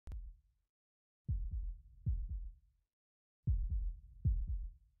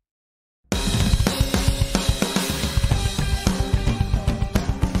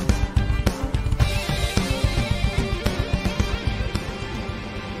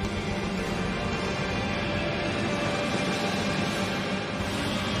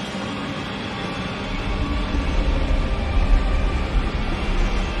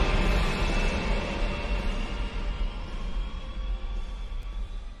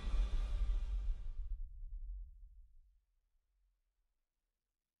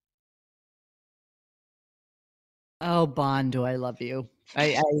Oh, Bond, do I love you?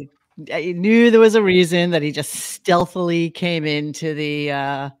 I knew there was a reason that he just stealthily came into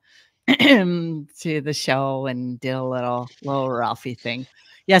the to the show and did a little Ralphie thing.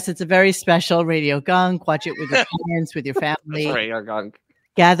 Yes, it's a very special Radio Gunk. Watch it with your parents, with your That's family. Radio Gunk.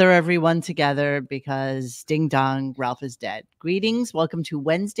 Gather everyone together because ding dong, Ralph is dead. Greetings. Welcome to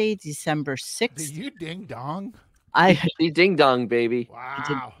Wednesday, December 6th. Did you ding dong? He ding dong, baby. Wow. I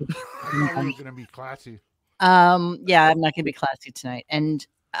thought we were going to be classy. Yeah, I'm not going to be classy tonight. And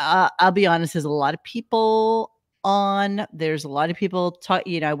I'll be honest, there's a lot of people on. There's a lot of people talk.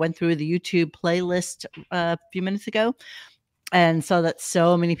 I went through the YouTube playlist a few minutes ago and saw that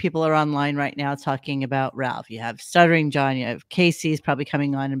so many people are online right now talking about Ralph. You have Stuttering John, you have Casey's probably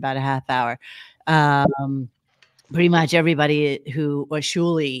coming on in about a half hour. Pretty much everybody who was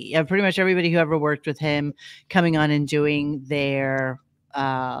Shuli, pretty much everybody who ever worked with him coming on and doing their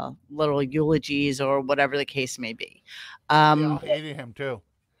little eulogies or whatever the case may be. They all hated him too.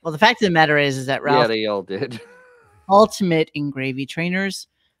 Well, the fact of the matter is that Ralph, they all did. ultimate engravy trainers.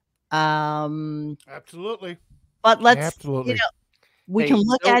 Absolutely. But let's, Absolutely. we can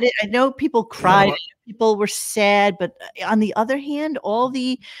look at it. I know people cried, people were sad, but on the other hand, all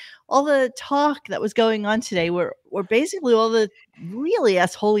the talk that was going on today were basically all the really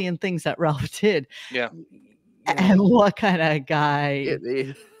Assholian things that Ralph did. Yeah. And what kind of guy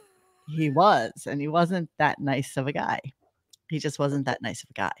he was. And he wasn't that nice of a guy. He just wasn't that nice of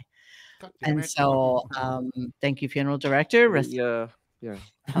a guy. And so thank you, funeral director. Yeah.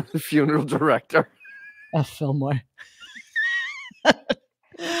 Funeral director. Fillmore.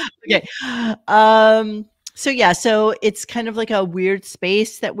 Okay. So it's kind of like a weird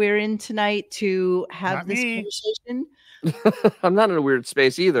space that we're in tonight to have Not this me. conversation. I'm not in a weird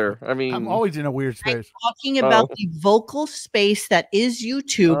space either. I mean, I'm always in a weird I'm space. talking about the vocal space that is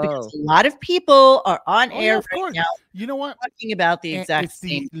YouTube because a lot of people are on air of course. now. You know what? Talking about the exact It's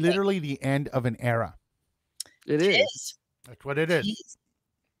same thing. literally the end of an era. it is. That's what it is.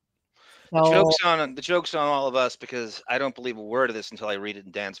 The joke's on all of us because I don't believe a word of this until I read it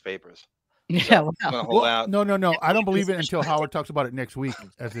in Dan's papers. Yeah, I'm gonna hold out. No. I don't believe it until Howard talks about it next week.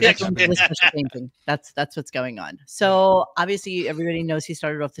 As it That's happens. That's what's going on. So obviously everybody knows he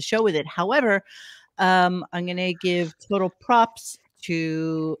started off the show with it. However, I'm going to give total props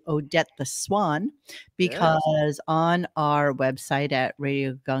to Odette the Swan because on our website at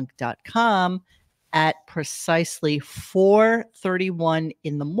radiogunk.com at precisely 4:31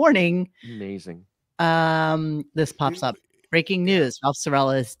 in the morning, Amazing. this pops up. Breaking news: Ralph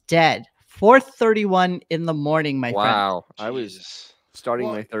Cirella is dead. 4:31 in the morning, my friend. Wow. I was starting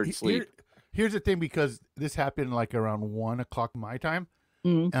my third sleep. Here's the thing, because this happened like around 1:00 my time.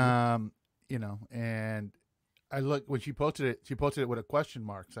 Mm-hmm. And I look when she posted it with a question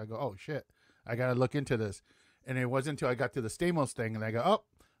mark. So I go, oh shit, I gotta look into this. And it wasn't until I got to the Stamos thing and I go, oh,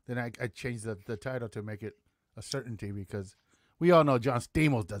 then I changed the title to make it a certainty because we all know John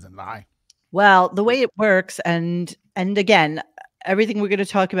Stamos doesn't lie. Well, the way it works, and again, everything we're going to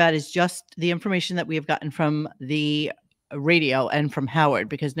talk about is just the information that we have gotten from the radio and from Howard,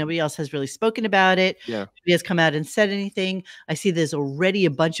 because nobody else has really spoken about it. Yeah. Nobody has come out and said anything. I see there's already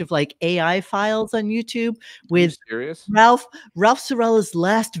a bunch of like AI files on YouTube with Ralph Cirella's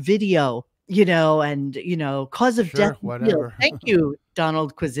last video, and cause of death. Whatever. Thank you,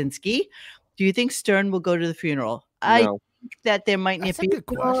 Donald Kwasinski. Do you think Stern will go to the funeral? No. I think that there might That's not a be. good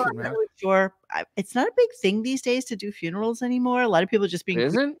question, I'm man. not really sure. It's not a big thing these days to do funerals anymore. A lot of people just being.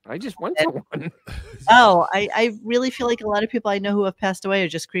 Isn't? I just went to one. Oh, I really feel like a lot of people I know who have passed away are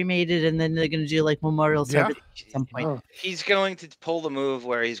just cremated, and then they're going to do like memorial service at some point. He's going to pull the move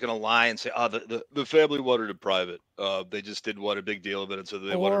where he's going to lie and say, "Oh, the family wanted it private. They just didn't want a big deal of it, and so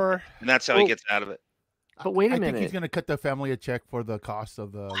they wanted," and that's how he gets out of it. But wait a minute. I think he's going to cut the family a check for the cost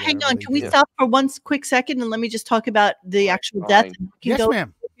of the. Hang on, can we stop for one quick second and let me just talk about the actual death? Yes,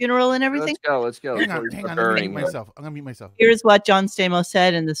 ma'am. Funeral and everything. Let's go. Hang on. I'm gonna mute myself. Here's what John Stamos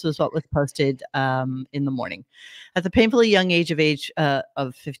said, and this was what was posted in the morning. At the painfully young age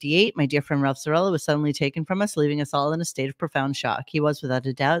of 58, my dear friend Ralph Cirella was suddenly taken from us, leaving us all in a state of profound shock. He was, without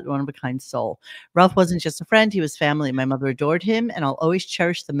a doubt, one of a kind soul. Ralph wasn't just a friend; he was family. My mother adored him, and I'll always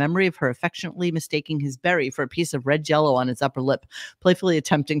cherish the memory of her affectionately mistaking his berry for a piece of red jello on his upper lip, playfully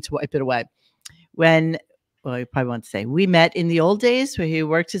attempting to wipe it away. Well, you probably want to say, we met in the old days where he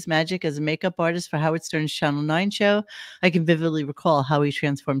worked his magic as a makeup artist for Howard Stern's Channel 9 show. I can vividly recall how he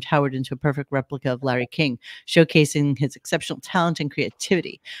transformed Howard into a perfect replica of Larry King, showcasing his exceptional talent and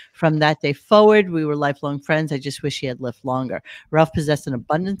creativity. From that day forward, we were lifelong friends. I just wish he had lived longer. Ralph possessed an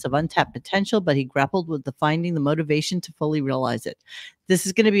abundance of untapped potential, but he grappled with finding the motivation to fully realize it. This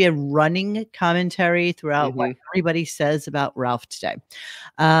is going to be a running commentary throughout what Mhm. everybody says about Ralph today.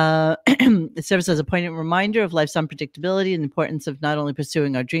 It serves as a poignant reminder of life's unpredictability and the importance of not only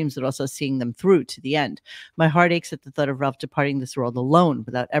pursuing our dreams, but also seeing them through to the end. My heart aches at the thought of Ralph departing this world alone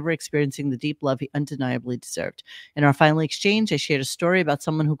without ever experiencing the deep love he undeniably deserved. In our final exchange, I shared a story about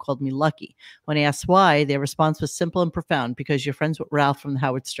someone who called me lucky. When I asked why, their response was simple and profound: because you're friends with Ralph from the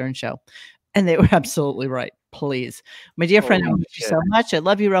Howard Stern Show. And they were absolutely right. Please. My dear friend, I Holy love you shit. so much. I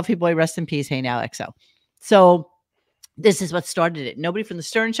love you, Ralphie boy. Rest in peace. Hey now, XO. So this is what started it. Nobody from the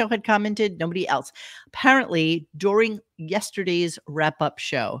Stern Show had commented. Nobody else. Apparently, during yesterday's wrap-up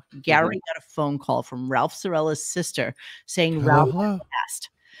show, Gary got a phone call from Ralph Cirella's sister saying Ralph passed.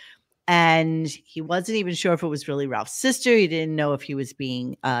 And he wasn't even sure if it was really Ralph's sister. He didn't know if he was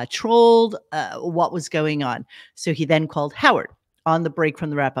being trolled, what was going on. So he then called Howard on the break from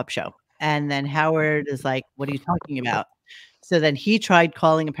the wrap-up show. And then Howard is like, what are you talking about? So then he tried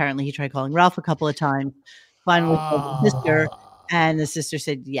calling, apparently he tried calling Ralph a couple of times, finally called the sister, and the sister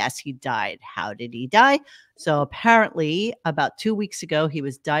said, yes, he died. How did he die? So apparently about 2 weeks ago, he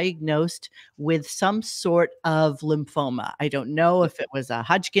was diagnosed with some sort of lymphoma. I don't know if it was a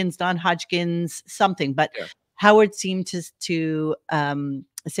Hodgkin's, non-Hodgkin's, something, but Yeah. Howard seemed to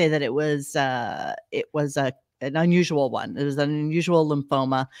say that it was an unusual one. It was an unusual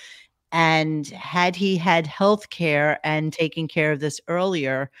lymphoma. And had he had health care and taken care of this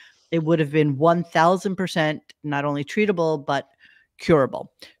earlier, it would have been 1000% not only treatable, but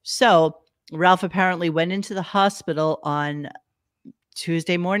curable. So Ralph apparently went into the hospital on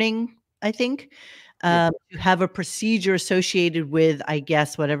Tuesday morning, I think, to have a procedure associated with, I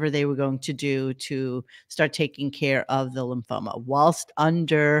guess, whatever they were going to do to start taking care of the lymphoma. Whilst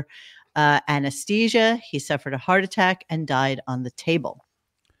under anesthesia, he suffered a heart attack and died on the table.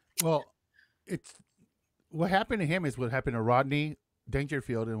 Well, it's what happened to him is what happened to Rodney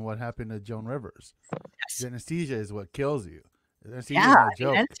Dangerfield and what happened to Joan Rivers. Yes. The anesthesia is what kills you. Anesthesia Yeah, is no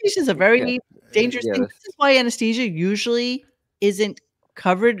joke. anesthesia is a very dangerous thing. Yes. This is why anesthesia usually isn't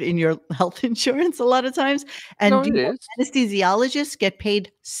covered in your health insurance a lot of times. And No, it is. anesthesiologists get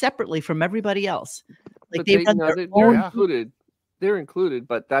paid separately from everybody else. Like But they they, run no, their they're own. included. They're included,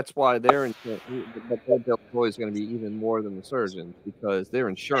 but that's why their bill is going to be even more than the surgeons because their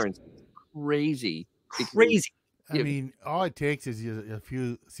insurance is crazy. Crazy. I mean, all it takes is a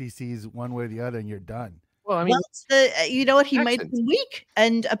few cc's one way or the other, and you're done. Well, I mean, Well, it's the you know what, he might have accent. been weak,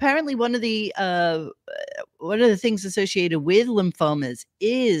 and apparently one of the things associated with lymphomas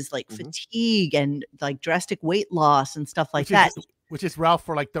is like fatigue and like drastic weight loss and stuff like that. Which is Ralph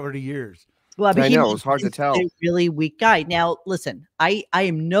for like 30 years. Well, but I he know, might it's hard to be tell. a really weak guy. Now, listen, I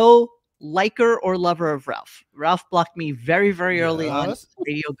am no liker or lover of Ralph. Ralph blocked me very, very early on in Yes. the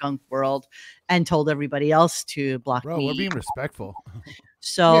Radio Gunk world and told everybody else to block Bro, me. we're being respectful.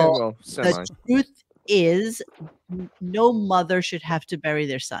 So Yeah, well, the semi. truth is, no mother should have to bury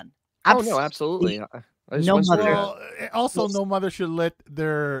their son. Oh no, absolutely. I just No went through mother. that. Well, also, no mother should let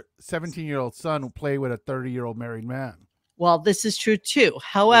their 17-year-old son play with a 30-year-old married man. Well, this is true too.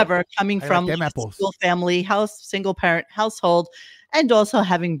 However, coming I from like them a apples. single family house, single parent household, and also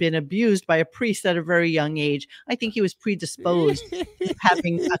having been abused by a priest at a very young age, I think he was predisposed to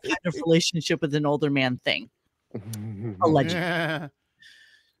having a kind of relationship with an older man thing. Allegedly. Yeah.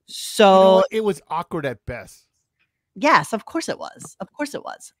 So, You know what? It was awkward at best. yes, of course it was. Of course it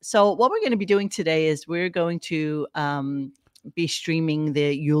was. So what we're going to be doing today is we're going to be streaming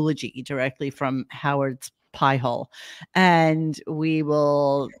the eulogy directly from Howard's pie hole, and we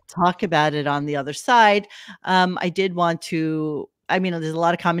will talk about it on the other side. I did want to, I mean, there's a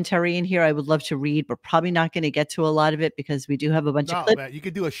lot of commentary in here I would love to read. We're probably not going to get to a lot of it because we do have a bunch of No, clips. man, you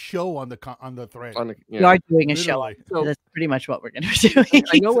could do a show on the thread. We are doing a show. Literally. So- That's pretty much what we're going to be doing.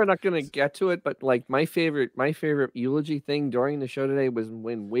 I know we're not going to get to it, but like my favorite eulogy thing during the show today was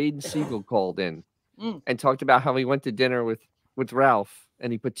when Wade Siegel called in and talked about how he went to dinner with Ralph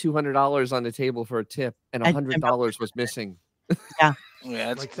and he put $200 on the table for a tip and $100 was missing. Yeah,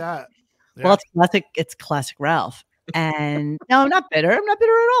 Yeah, it's Like that. Yeah. well, it's classic Ralph. And no, I'm not bitter. I'm not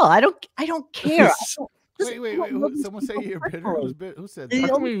bitter at all. I don't care. Wait. Someone say you're bitter. Who said that?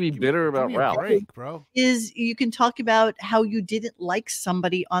 How can we be bitter about Give me a Ralph? break, bro. Is you can talk about how you didn't like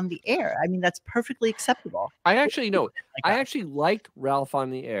somebody on the air. I mean, that's perfectly acceptable. I actually know. Like I that. actually liked Ralph on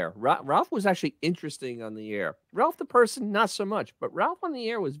the air. Ralph was actually interesting on the air. Ralph the person, not so much, but Ralph on the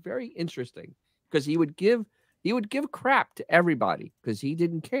air was very interesting because he would give crap to everybody because he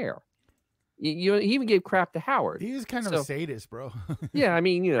didn't care. He even gave crap to Howard. He was kind of a sadist, bro. Yeah, I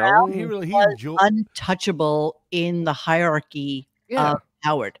mean, Ralph he was enjoyed. untouchable in the hierarchy Yeah. of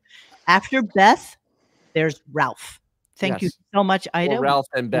Howard. After Beth, there's Ralph. Thank you Yes. so much, Ida. Or Ralph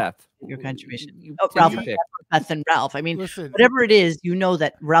and Beth. Your contribution. You Oh, take Ralph, your pick. Beth and Ralph. I mean, Listen, whatever it is, you know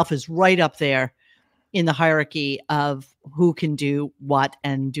that Ralph is right up there in the hierarchy of who can do what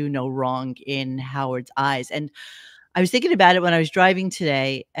and do no wrong in Howard's eyes. And I was thinking about it when I was driving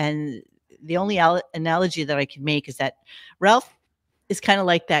today, and the only analogy that I could make is that Ralph is kind of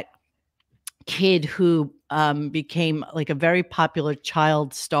like that kid who became like a very popular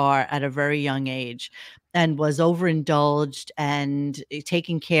child star at a very young age and was overindulged and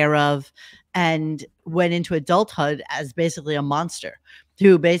taken care of, and went into adulthood as basically a monster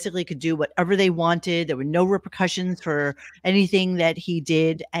who basically could do whatever they wanted. There were no repercussions for anything that he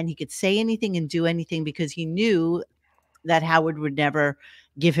did, and he could say anything and do anything because he knew that Howard would never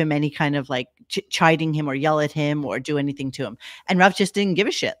give him any kind of like chiding him or yell at him or do anything to him. And Ralph just didn't give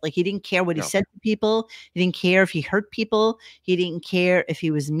a shit. Like he didn't care what he said to people. He didn't care if he hurt people. He didn't care if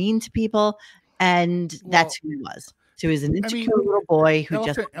he was mean to people. And that's who he was. So he was an insecure little boy who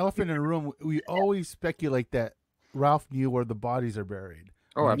elephant in the room. We always speculate that Ralph knew where the bodies are buried.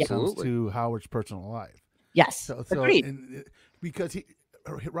 Oh, when absolutely. it comes to Howard's personal life. Yes, agreed. Because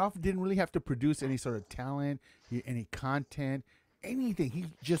Ralph didn't really have to produce any sort of talent, any content,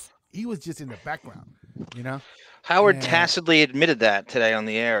 anything. He was just in the background, you know. Howard tacitly admitted that today on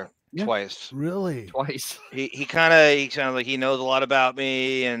the air twice. Really? Twice. He kind of like he knows a lot about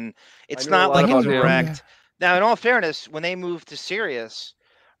me, and it's not like it's direct. Now, in all fairness, when they moved to Sirius,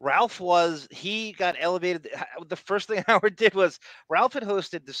 Ralph he got elevated. The first thing Howard did was Ralph had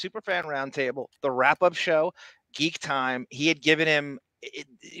hosted the Superfan Roundtable, the wrap-up show, Geek Time. He had given him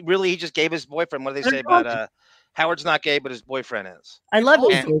he just gave his boyfriend. What do they say about Howard's not gay, but his boyfriend is. I love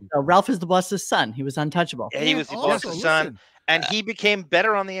it. Ralph is the boss's son. He was untouchable. Yeah, he was the boss's son, and he became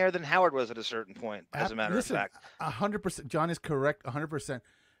better on the air than Howard was at a certain point. As a matter of fact, 100%. John is correct. 100%.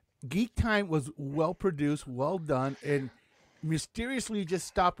 Geek Time was well produced, well done, and mysteriously just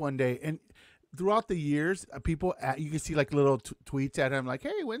stopped one day. And throughout the years, people you can see like little tweets at him, like,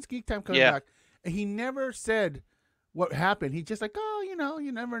 "Hey, when's Geek Time coming back?" And he never said what happened. He just like, "Oh,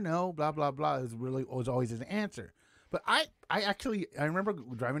 you never know, blah blah blah." Was always his answer. But I remember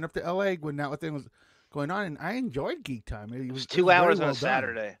driving up to LA when that thing was going on, and I enjoyed Geek Time. It was 2 hours on a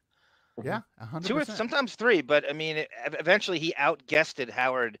Saturday. Yeah, 100%. 2 or sometimes 3, but I mean, eventually he outguested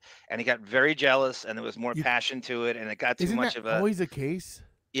Howard, and he got very jealous, and there was more passion to it, and it got too much of a. Always the case.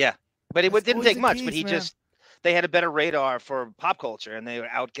 Yeah, but it didn't take much. But they had a better radar for pop culture, and they were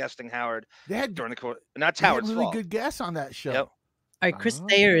outguesting Howard during the course. And that's Howard's really fault. Good guess on that show. Yep. All right, Chris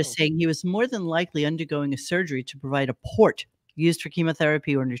Thayer is saying he was more than likely undergoing a surgery to provide a port used for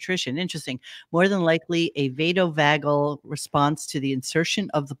chemotherapy or nutrition. Interesting. More than likely a vasovagal response to the insertion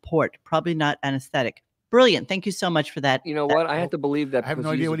of the port. Probably not anesthetic. Brilliant. Thank you so much for that. You know what? I have to believe that. I have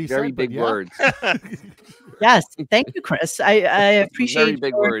no idea what he very said. Big words. Yes. Thank you, Chris. I appreciate very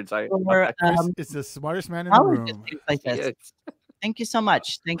big words. Chris is the smartest man in the room. Like this. Thank you so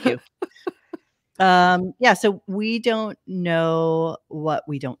much. thank you. So we don't know what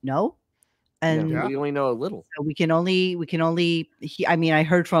we don't know. And we only know a little. So we can only I mean, I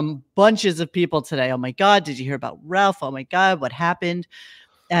heard from bunches of people today. Oh my God, did you hear about Ralph? Oh my God, what happened?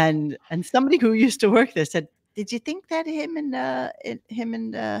 And somebody who used to work there said, did you think that him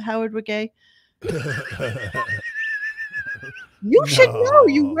and Howard were gay? You should know.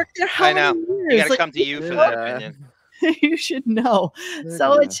 You worked there how many years? You gotta come to you for that opinion. You should know.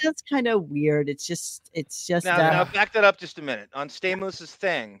 So it's just kind of weird. It's just now back that up just a minute. On Stamos's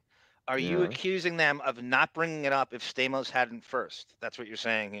thing, are you accusing them of not bringing it up if Stamos hadn't first? That's what you're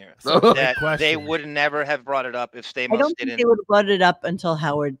saying here. That they would never have brought it up if Stamos didn't. I don't think they would have brought it up until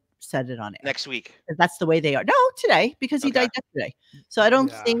Howard said it on air. Next week. That's the way they are. No, today, because he died yesterday. So I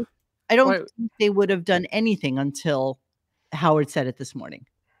don't think they would have done anything until Howard said it this morning.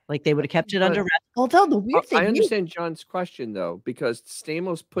 Like they would have kept it under wraps. Although the weird thing I understand John's question though, because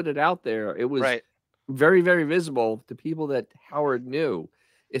Stamos put it out there. It was very, very visible to people that Howard knew.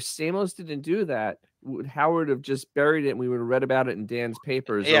 If Stamos didn't do that, would Howard have just buried it and we would have read about it in Dan's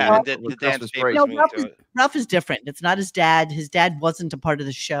papers? Yeah, the Dan's papers. No, Ralph is different. It's not his dad. His dad wasn't a part of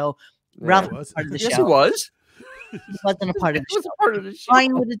the show. Ralph was part of the show. Yes, he was. He wasn't a part of the show.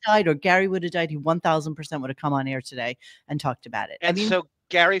 Ryan would have died or Gary would have died. He 1,000% would have come on air today and talked about it. And so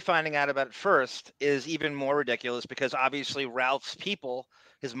Gary finding out about it first is even more ridiculous because obviously Ralph's people,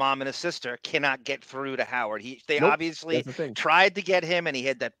 his mom and his sister, cannot get through to Howard. They obviously tried to get him, and he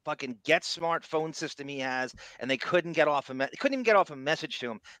had that fucking Get Smart phone system he has, and they couldn't get off couldn't even get off a message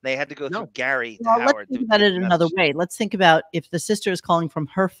to him. They had to go through Gary to Howard. Let's think about it another way. Let's think about if the sister is calling from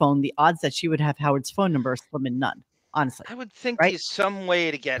her phone, the odds that she would have Howard's phone number are slim and none. Honestly, I would think there's some way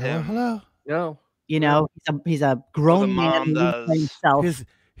to get him. Hello. No. You know, he's a grown man mom who lives by does. himself.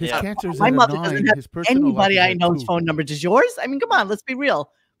 His cancer's My at a mother 9. doesn't have His personal anybody life I is at know's 2. phone number. Does yours? I mean, come on, let's be real.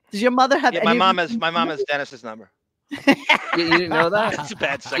 Does your mother have Yeah, any? my mom has Dennis's number. You didn't know that? It's a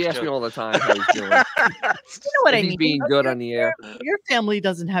bad sex She asks me joke. all the time how he's doing. You know what If I he's mean? being good on the air. Your family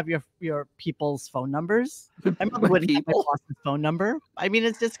doesn't have your people's phone numbers. My mother wouldn't have my boss's phone number. I mean,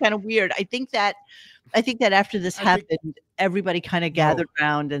 it's just kind of weird. I think that after this happened, everybody kind of gathered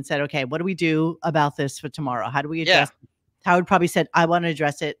around and said, "Okay, what do we do about this for tomorrow? How do we address it?" Howard probably said, "I want to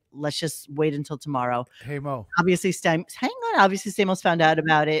address it. Let's just wait until tomorrow." Hey Mo. Obviously, Obviously, Stamos found out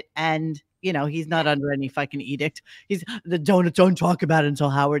about it, and he's not under any fucking edict. He's don't talk about it until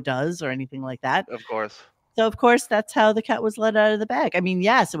Howard does or anything like that. Of course. So of course that's how the cat was let out of the bag. I mean,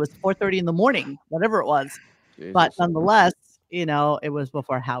 yes, it was 4:30 in the morning, whatever it was, but nonetheless, it was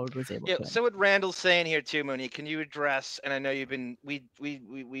before Howard was able to. So what Randall's saying here too, Monique, can you address? And I know you've been we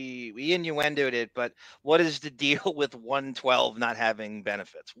innuendoed it, but what is the deal with 112 not having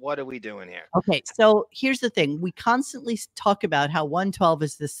benefits? What are we doing here? Okay, so here's the thing: we constantly talk about how 112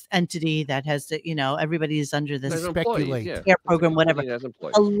 is this entity that has everybody is under this care program, whatever.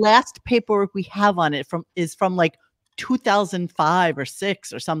 The last paperwork we have on it is from like 2005 or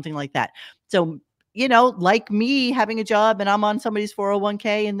 6 or something like that. So like me having a job and I'm on somebody's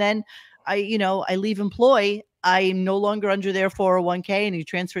 401k and then I leave employ, I'm no longer under their 401k and you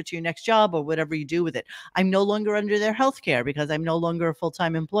transfer it to your next job or whatever you do with it. I'm no longer under their health care because I'm no longer a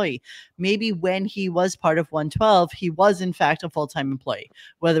full-time employee. Maybe when he was part of 112, he was in fact a full-time employee,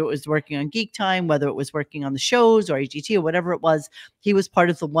 whether it was working on Geek Time, whether it was working on the shows or AGT or whatever it was, he was part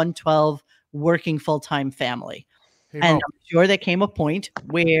of the 112 working full-time family. And I'm sure there came a point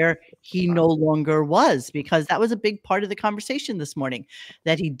where he no longer was, because that was a big part of the conversation this morning,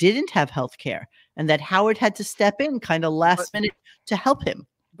 that he didn't have health care and that Howard had to step in kind of last minute to help him.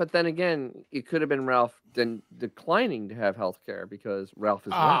 But then again, it could have been Ralph declining to have health care because Ralph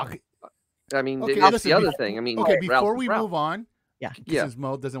is young. I mean, that's the other thing. I mean, before we move on, because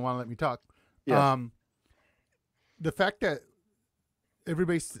Mo doesn't want to let me talk. The fact that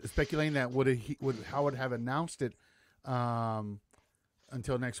everybody's speculating that would Howard have announced it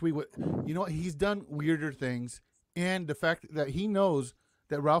until next week. He's done weirder things, and the fact that he knows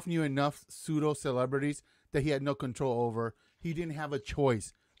that Ralph knew enough pseudo celebrities that he had no control over. He didn't have a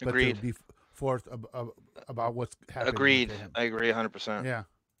choice but to be forth about what's happening. Agreed. I agree 100%. Yeah.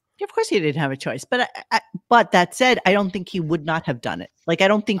 Of course he didn't have a choice, but that said, I don't think he would not have done it. Like, I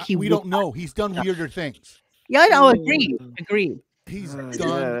don't think he. We don't know. He's done weirder things. Yeah, I know. Agreed. He's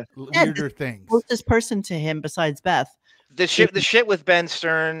done weirder things. Closest person to him besides Beth. The shit with Ben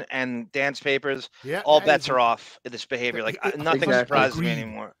Stern and Dance Papers, all bets are off in this behavior. Like nothing surprises me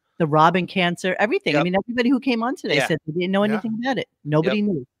anymore. The Robin cancer, everything. I mean, everybody who came on today said they didn't know anything about it. Nobody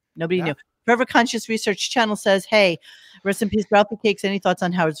knew. Nobody knew. Forever Conscious Research Channel says, "Hey, rest in peace, Ralphie Cakes. Any thoughts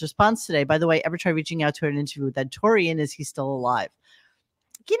on Howard's response today? By the way, ever try reaching out to her in an interview with Ed Torian? Is he still alive?"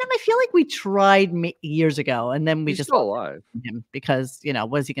 I feel like we tried years ago, and then we just still alive him because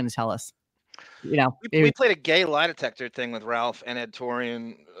what is he going to tell us? We played a gay lie detector thing with Ralph and Ed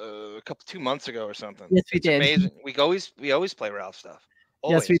Torian 2 months ago or something. Yes, we did. Amazing. We always play Ralph stuff.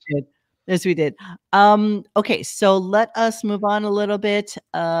 Yes, Always. we did. Yes, we did. Okay, so let us move on a little bit.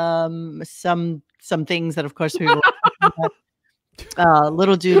 Some things that, of course, we will.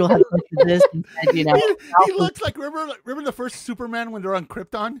 Little Doodle has looked at this and said, he looks like remember the first Superman when they're on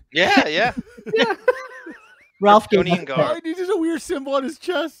Krypton? Yeah. Ralph gave there's a weird symbol on his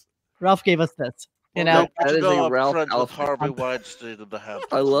chest. Ralph gave us this. That is a Ralph Harvey Weinstein in the house.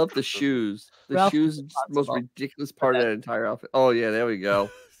 I love the shoes. The shoes is the most ridiculous part of that entire outfit. Oh yeah, there we go.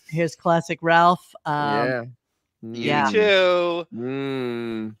 Here's classic Ralph. You too.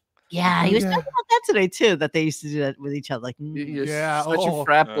 Yeah, he was talking about that today too. That they used to do that with each other. Like, such a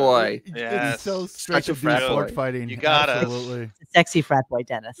frat boy. It's so such a frat boy fighting. You got Absolutely. A sexy frat boy,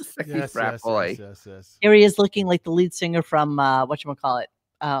 Dennis. Sexy frat boy. Yes. Here he is, looking like the lead singer from whatchamacallit.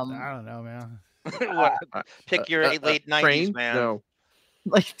 I don't know, man. Pick your late 90s, man. No.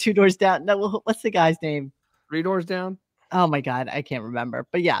 Like 2 Doors Down. No, what's the guy's name? 3 Doors Down. Oh my God, I can't remember.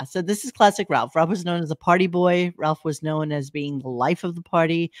 But yeah, so this is classic Ralph. Ralph was known as a party boy. Ralph was known as being the life of the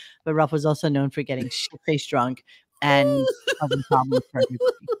party, but Ralph was also known for getting shit-faced drunk and causing problems for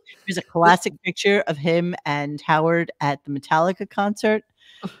everybody. Here's a classic picture of him and Howard at the Metallica concert.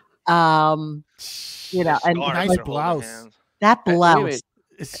 And nice blouse. That blouse.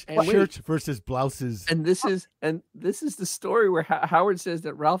 It's shirts versus blouses. And this is the story where Howard says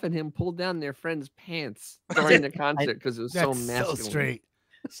that Ralph and him pulled down their friend's pants during the concert because it was so masculine. So straight.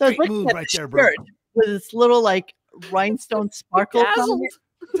 So it's like move right there, bro. With this little like rhinestone sparkle on it.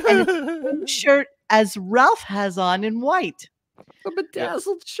 And his shirt as Ralph has on in white. A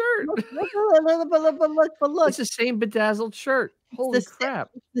bedazzled shirt. Look. It's the same bedazzled shirt. Holy crap.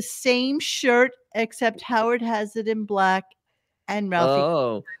 It's the same shirt, except Howard has it in black and Ralphie.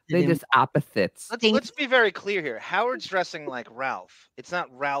 Oh, they just opposites. Let's be very clear here. Howard's dressing like Ralph. It's not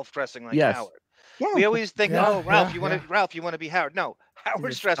Ralph dressing like Howard. Yeah. We always think, oh, Ralph, you want to be Howard. No,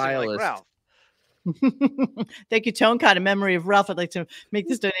 Howard's dressing like Ralph. Thank you, Tone Card. In memory of Ralph, I'd like to make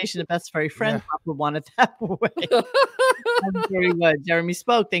this donation to Best Furry Friend. Ralph would want it that way. That's very good. Jeremy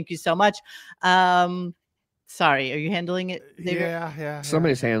spoke. Thank you so much. Sorry, are you handling it, David? Yeah.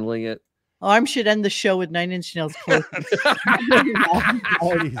 Somebody's handling it. Arm should end the show with 9 Inch Nails close.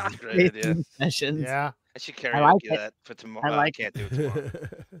 Sessions. Yeah. I should karaoke that for tomorrow. I can't do it tomorrow.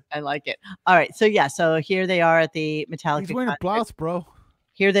 I like it. All right. So here they are at the Metallica. He's wearing a blouse, bro.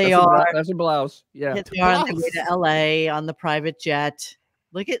 Here they are. That's a blouse. Yeah. Here they are on their way to LA on the private jet.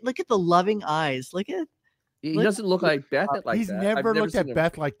 Look at the loving eyes. He doesn't look like Beth like He's that. never looked at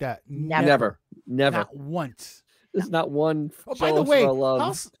Beth like that. Never. Not once. There's not one. Oh, by the way,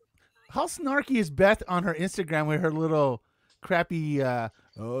 how snarky is Beth on her Instagram with her little crappy, I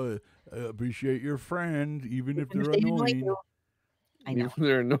appreciate your friend, even if they're annoying. I know. Even if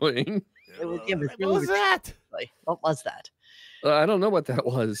they're annoying. What was that? What was that? I don't know what that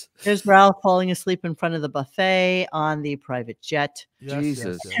was. There's Ralph falling asleep in front of the buffet on the private jet. Yes,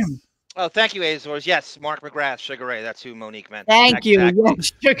 Jesus. yes. Oh, thank you, Azores. Yes, Mark McGrath, Sugar Ray. That's who Monique meant. Thank you.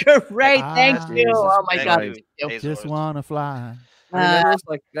 Yes, Sugar Ray. Thank you. Jesus. Oh my Thank God. you, Just wanna fly. I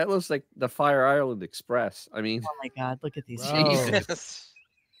mean, that looks like the Fire Island Express. I mean, oh my God. Look at these. Jesus.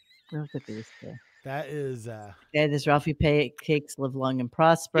 Look at these two. That is There's Ralphie Cakes, live long and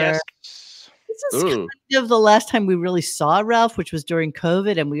prosper. Yes. This is kind of the last time we really saw Ralph, which was during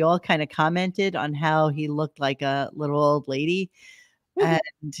COVID, and we all kind of commented on how he looked like a little old lady. And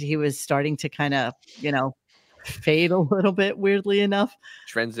he was starting to kind of, fade a little bit, weirdly enough.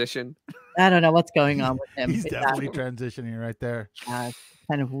 transition. I don't know what's going on with him. he's definitely transitioning right there. Kind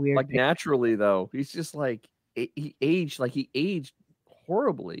of weird. Like naturally, though, he's just like he aged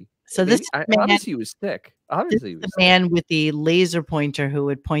horribly. So this obviously he was sick. Obviously, he was the man with the laser pointer who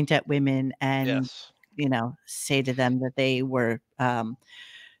would point at women and say to them that they were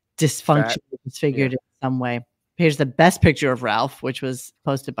dysfunctional, disfigured in some way. Here's the best picture of Ralph, which was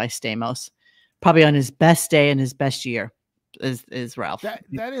posted by Stamos, probably on his best day and his best year. Is Ralph?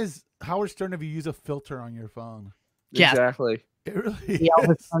 That is Howard Stern if you use a filter on your phone. Yeah, exactly. It really the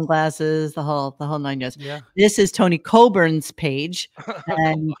Elvis sunglasses, the whole 9 yards. Yeah. This is Tony Colburn's page,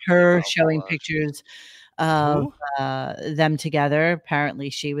 and her showing pictures of them together. Apparently,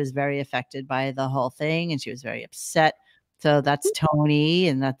 she was very affected by the whole thing, and she was very upset. So that's Tony,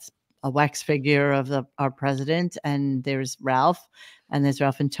 and that's a wax figure of our president. And there's Ralph, and there's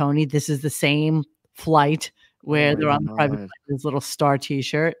Ralph and Tony. This is the same flight where they're on the private flight, this little star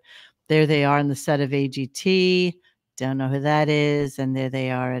T-shirt. There they are on the set of AGT. Don't know who that is. And there they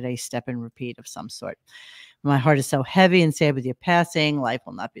are at a step and repeat of some sort. My heart is so heavy and sad with your passing. Life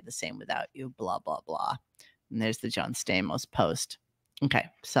will not be the same without you. Blah, blah, blah. And there's the John Stamos post. Okay,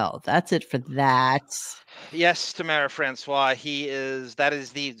 so that's it for that. Yes, Tamara Francois. That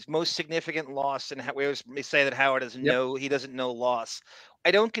is the most significant loss, and we always say that Howard doesn't know loss.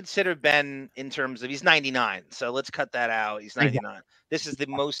 I don't consider Ben in terms of he's 99, so let's cut that out. He's 99. This is the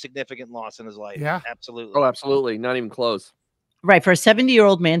most significant loss in his life. Yeah, absolutely. Oh, absolutely, not even close. Right, for a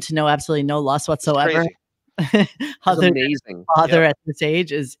 70-year-old man to know absolutely no loss whatsoever. Amazing. Father at this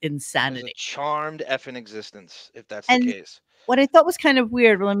age is insanity. Charmed effing existence, if that's the case. What I thought was kind of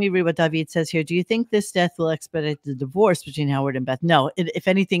weird, let me read what David says here. Do you think this death will expedite the divorce between Howard and Beth? No. If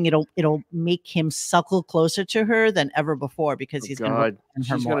anything, it'll make him suckle closer to her than ever before because he's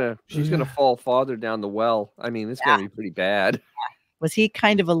she's gonna fall farther down the well. I mean, it's gonna be pretty bad. Was he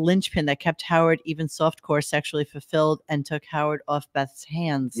kind of a linchpin that kept Howard even softcore sexually fulfilled and took Howard off Beth's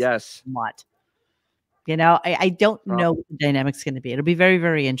hands? Yes. What? I don't know what the dynamic's going to be. It'll be very,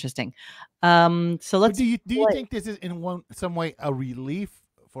 very interesting. So let's. Do you think this is in some way a relief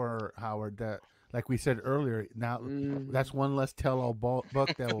for Howard that, like we said earlier, now that's one less tell-all book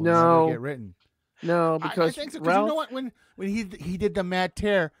that will never get written? No, because I think so, you know what? When he did the Mad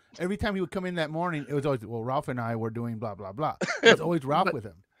Tear, every time he would come in that morning, it was always, well, Ralph and I were doing blah blah blah. It was always Ralph with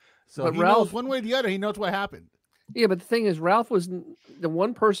him. So he knows one way or the other. He knows what happened. Yeah, but the thing is, Ralph was the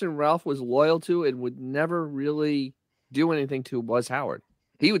one person Ralph was loyal to and would never really do anything to was Howard.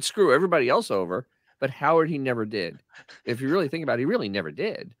 He would screw everybody else over, but Howard he never did. If you really think about it, he really never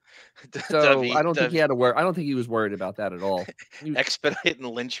did. So I don't think he had to worry. I don't think he was worried about that at all. Expediting the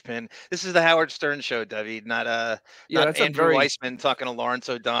linchpin. This is the Howard Stern show, David, not that's Andrew Weissman talking to Lawrence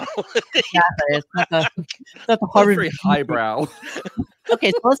O'Donnell. Exactly. It's not the Harvard. Very highbrow.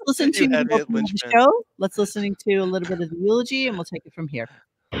 Okay, so let's listen to the show. Let's listen to a little bit of the eulogy, and we'll take it from here.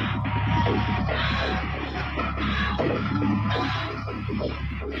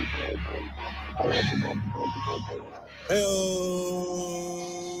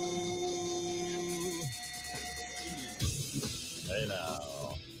 Hey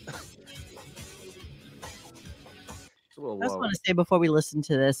now. I just want to say before we listen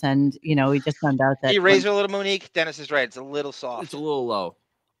to this, and we just found out that. Can you raise it a little, Monique? Dennis is right. It's a little soft. It's a little low.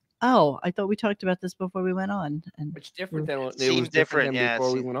 Oh, I thought we talked about this before we went on. And it's different than it was different than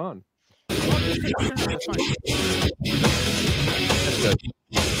before we went on.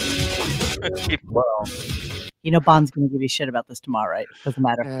 Well, Bond's going to give you shit about this tomorrow, right? Doesn't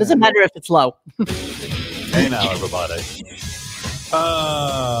matter. Doesn't matter if it's low. Hey now, everybody.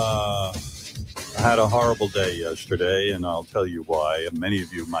 I had a horrible day yesterday, and I'll tell you why. And many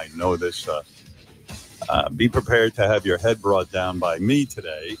of you might know this. Be prepared to have your head brought down by me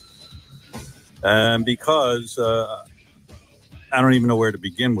today. And because I don't even know where to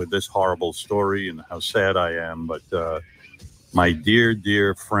begin with this horrible story and how sad I am. But my dear,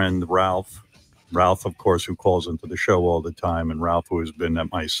 dear friend, Ralph, of course, who calls into the show all the time, and Ralph, who has been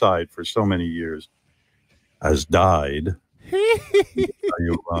at my side for so many years, has died. It's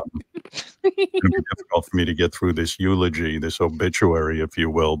going to be difficult for me to get through this eulogy, this obituary, if you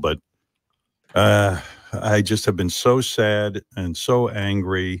will. But I just have been so sad and so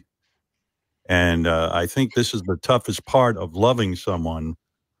angry. And I think this is the toughest part of loving someone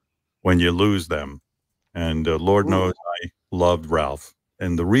when you lose them. And Lord knows I loved Ralph.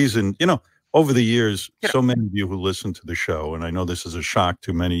 And the reason, over the years, so many of you who listen to the show, and I know this is a shock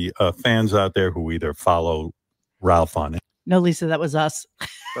to many fans out there who either follow Ralph on it. No, Lisa, that was us.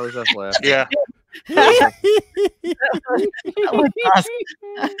 That was us last. Yeah. That was us.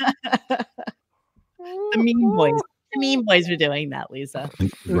 The mean boys. The mean boys were doing that, Lisa.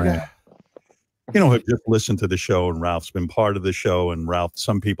 Right. Have just listened to the show, and Ralph's been part of the show, and Ralph,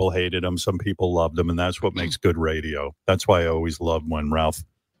 some people hated him, some people loved him, and that's what makes good radio. That's why I always loved when Ralph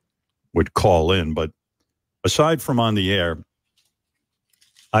would call in. But aside from on the air,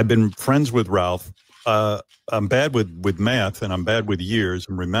 I've been friends with Ralph. I'm bad with math, and I'm bad with years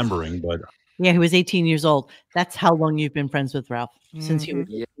and remembering, but yeah, he was 18 years old. That's how long you've been friends with Ralph, since you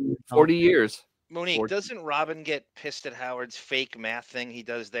were 40 years. Monique, doesn't Robin get pissed at Howard's fake math thing he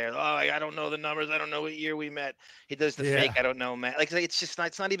does there? Oh, I don't know the numbers. I don't know what year we met. He does the fake. I don't know math. Like it's just not.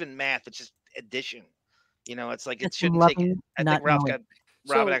 It's not even math. It's just addition. It's like it shouldn't take. I think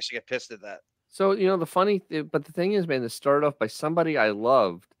Robin actually got pissed at that. So but the thing is, man, to start off by somebody I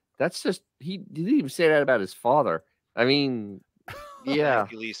loved. That's just he didn't even say that about his father. I mean, yeah,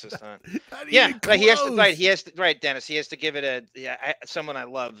 Lisa's son. Yeah, right. He has to. Right, Dennis. He has to give it someone I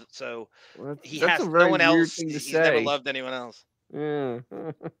love. So he has no one else. He's never loved anyone else. Yeah.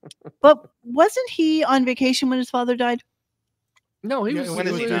 But wasn't he on vacation when his father died? No, he was. When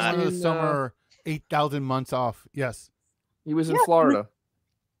he was on the summer 8,000 months off. Yes, he was in Florida.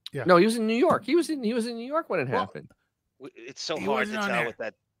 Yeah. No, he was in New York. He was in New York when it happened. It's so hard to tell with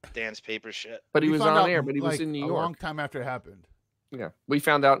that dance paper shit. But he was on air, but he was in New York. A long time after it happened. Yeah. We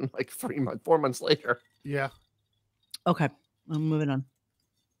found out in like 4 months later. Yeah. Okay. I'm moving on.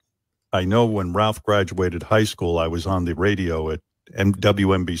 I know when Ralph graduated high school, I was on the radio at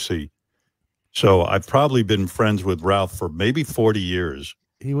WNBC. So I've probably been friends with Ralph for maybe 40 years.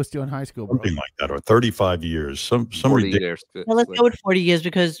 He was still in high school, bro. Something like that, or 35 years. Some ridiculous. Well, let's go with 40 years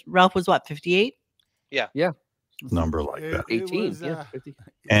because Ralph was what, 58? Yeah. Yeah. Number like that. 18. Was, yeah. 50.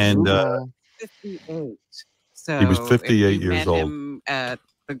 And 58. So he was 58 years met old. Him at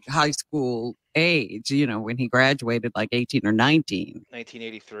the high school age, when he graduated, like 18 or 19.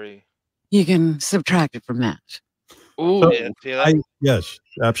 1983. You can subtract it from that. Oh, yes,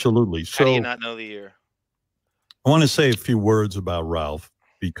 absolutely. So, how do you not know the year? I want to say a few words about Ralph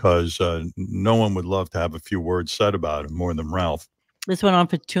because no one would love to have a few words said about him more than Ralph. This went on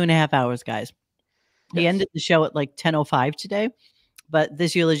for 2.5 hours, guys. He ended the show at like 10:05 today, but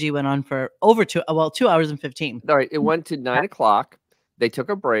this eulogy went on for over 2 hours and 15. All right, it went to 9 o'clock. They took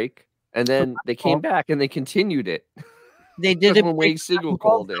a break, and then they came back and they continued it. They did it when Wade Siegel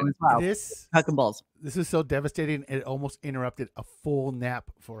called in. Wow. This Balls. This is so devastating. It almost interrupted a full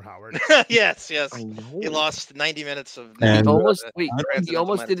nap for Howard. Yes. I know. He lost 90 minutes of And nap, he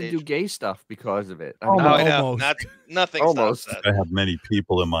almost didn't do gay stuff because of it. I Oh, mean, I know. almost. Nothing Almost. stops that. I have many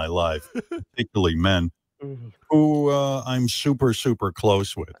people in my life, particularly men, who I'm super, super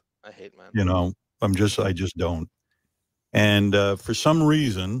close with. I hate men. You know, I just don't. And for some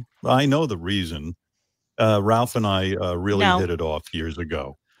reason, I know the reason, Ralph and I really hit it off years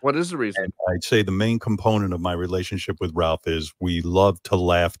ago. What is the reason? And I'd say the main component of my relationship with Ralph is we love to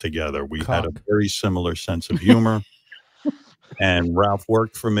laugh together. We had a very similar sense of humor. And Ralph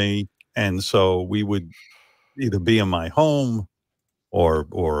worked for me. And so we would either be in my home or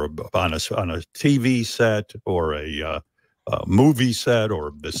on a TV set or a movie set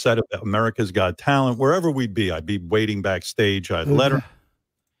or the set of America's Got Talent, wherever we'd be. I'd be waiting backstage. I'd let her.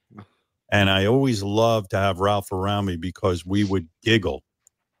 And I always loved to have Ralph around me because we would giggle.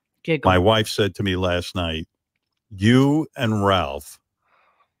 My wife said to me last night, you and Ralph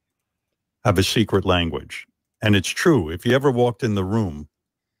have a secret language. And it's true. If you ever walked in the room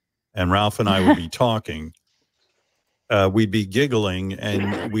and Ralph and I would be talking, we'd be giggling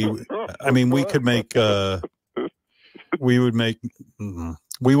and we could make, we would make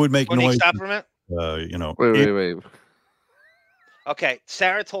noise. Stop for a minute? You know. Wait. Okay.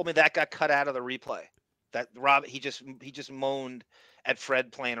 Sarah told me that got cut out of the replay. That Rob, he just moaned at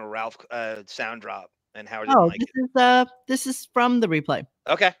Fred playing a Ralph sound drop, and Howard didn't like it. This is from the replay.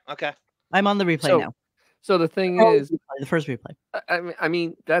 Okay. I'm on the replay now. So the thing is, the first replay. I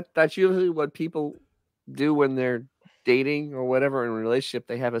mean that's usually what people do when they're dating or whatever in a relationship.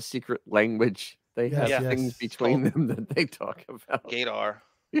 They have a secret language. They have things between them that they talk about. Gaydar.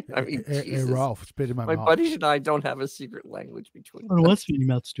 I mean, hey, Ralph, spit in my mouth. My buddies and I don't have a secret language between them. What's in your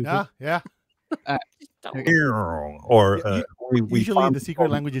mouth, stupid? Yeah. Or usually the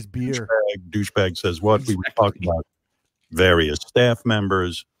secret language is beer. Douchebag says what? We were talking about various staff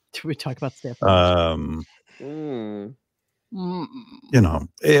members. Did we talk about staff members? You know,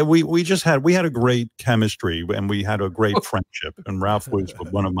 we had a great chemistry and we had a great friendship. And Ralph was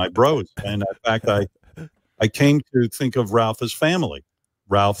one of my bros. And in fact, I came to think of Ralph as family.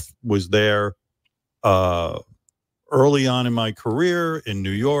 Ralph was there early on in my career in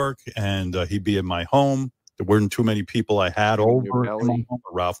New York, and he'd be in my home. There weren't too many people I had over.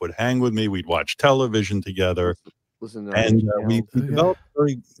 Ralph would hang with me. We'd watch television together. And we developed a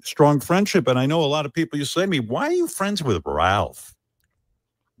very strong friendship. And I know a lot of people used to say to me, why are you friends with Ralph?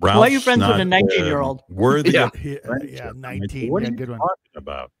 Why are you friends with a 19-year-old? Worthy of 19. What are you talking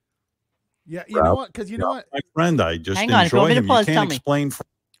about? Yeah, you know what? Because you know what? My friend, I just hang on, enjoy him. Pause, you can't explain.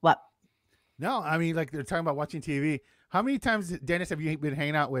 What? No, I mean, like they're talking about watching TV. How many times, Dennis, have you been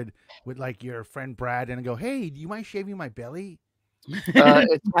hanging out with like your friend Brad and go, hey, do you mind shaving my belly?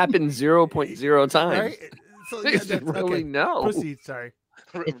 It's happened 0.0 times. Right? So, really no. Proceed, sorry.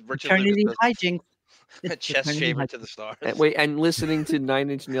 Eternity hijinks. Chest shaver to the stars. And listening to 9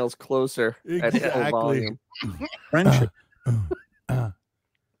 Inch Nails Closer at full volume. Friendship.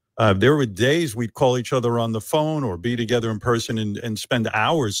 There were days we'd call each other on the phone or be together in person and spend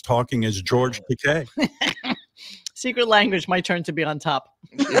hours talking as George Takei. Secret language, my turn to be on top.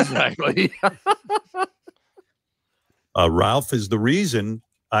 Exactly. Ralph is the reason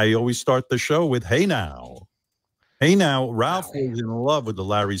I always start the show with, hey now. Hey now. Ralph was in love with the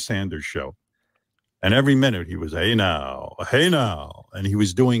Larry Sanders Show. And every minute he was, hey now, hey now. And he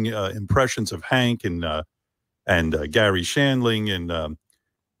was doing impressions of Hank and Gary Shandling. And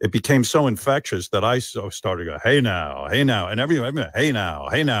it became so infectious that I started to go, hey now, and everyone, hey now,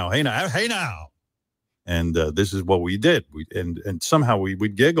 hey now, hey now, hey now. And this is what we did. And somehow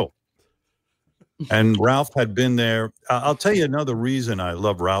we'd giggle. And Ralph had been there. I'll tell you another reason I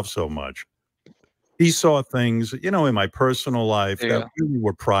love Ralph so much. He saw things, you know, in my personal life that really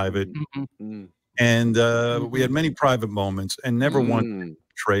were private. Mm-hmm. And we had many private moments and never wanted to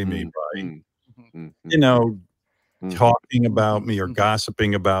betray me by, you know, talking about me or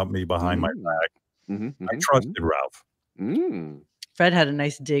gossiping about me behind my back. I trusted Ralph. Fred had a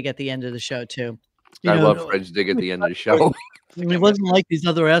nice dig at the end of the show, too. I love Fred's dig at the end of the show. It wasn't like these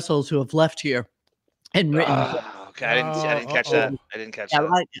other assholes who have left here and written. Okay, I didn't catch that. I didn't catch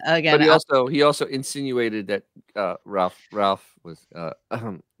that. Again, but he also insinuated that Ralph was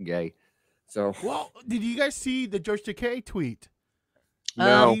gay. So, well, did you guys see the George Takei tweet?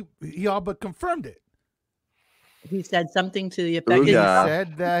 No, he all but confirmed it. He said something to the effect. He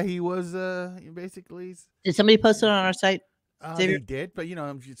said that he was basically. Did somebody post it on our site? They did, but you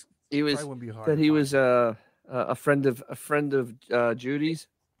know, he was wouldn't be hard that he was a friend of Judy's.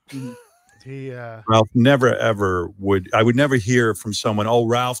 Ralph never, ever I would never hear from someone, oh,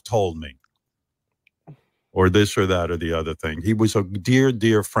 Ralph told me, or this or that or the other thing. He was a dear,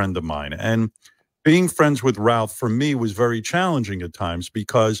 dear friend of mine. And being friends with Ralph for me was very challenging at times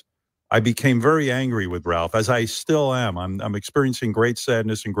because I became very angry with Ralph, as I still am. I'm experiencing great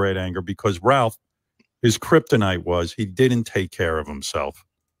sadness and great anger because Ralph, his kryptonite was he didn't take care of himself.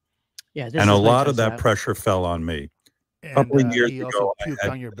 Yeah, and a lot of that pressure fell on me. A couple of years ago,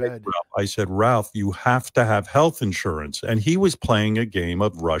 I said, Ralph, you have to have health insurance. And he was playing a game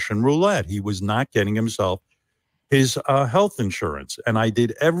of Russian roulette. He was not getting himself his health insurance. And I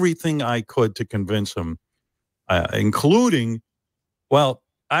did everything I could to convince him, including, well,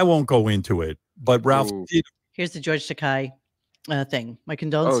 I won't go into it, but Ralph did. Here's the George Takei thing. My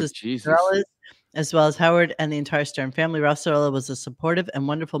condolences to Cirella, as well as Howard and the entire Stern family. Ralph Cirella was a supportive and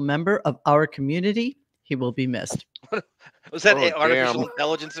wonderful member of our community. He will be missed. Was that artificial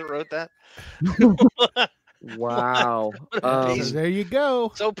intelligence that wrote that? Wow. There you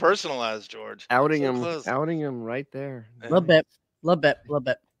go. So personalized, George. Outing him right there. A little bit.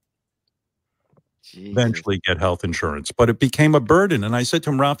 Jesus. Eventually get health insurance, but it became a burden. And I said to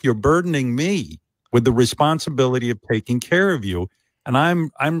him, Ralph, you're burdening me with the responsibility of taking care of you.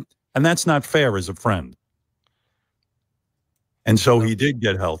 And and that's not fair as a friend. And so he did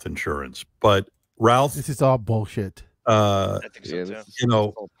get health insurance, but Ralph, this is all bullshit. I think so too. You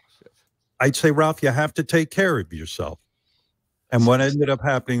know, I'd say, Ralph, you have to take care of yourself. And what ended up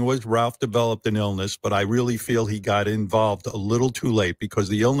happening was Ralph developed an illness, but I really feel he got involved a little too late because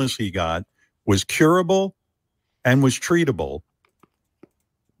the illness he got was curable and was treatable,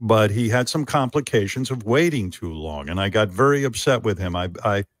 but he had some complications of waiting too long. And I got very upset with him.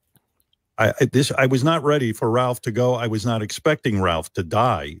 I was not ready for Ralph to go. I was not expecting Ralph to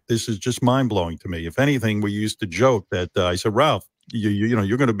die. This is just mind blowing to me. If anything, we used to joke that I said, Ralph, you know,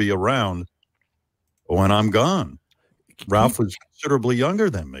 you're going to be around when I'm gone. Ralph was considerably younger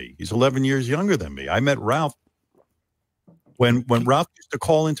than me. He's 11 years younger than me. I met Ralph when Ralph used to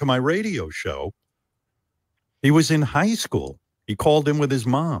call into my radio show. He was in high school. He called in with his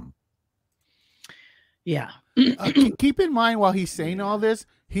mom. Yeah. Keep in mind while he's saying all this,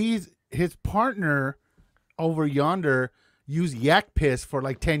 his partner over yonder used yak piss for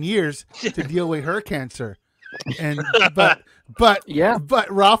like 10 years to deal with her cancer. And but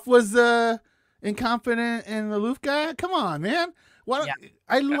Ralph was incompetent and aloof guy. Come on, man.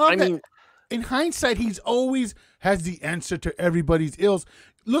 I love that. In hindsight, he's always has the answer to everybody's ills.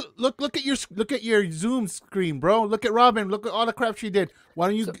 Look at your Zoom screen, bro. Look at Robin. Look at all the crap she did. Why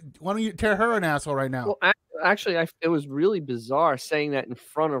don't you tear her an asshole right now? Well, actually, it was really bizarre saying that in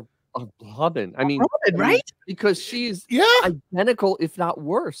front of Robin. I mean, Robin, right? Because she's identical, if not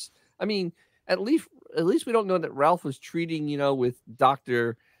worse. I mean, at least we don't know that Ralph was treating, with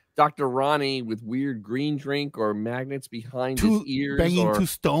Dr. Ronnie with weird green drink or magnets behind his ears, banging two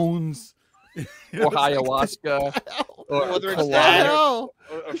stones. Or ayahuasca, or whether it's that or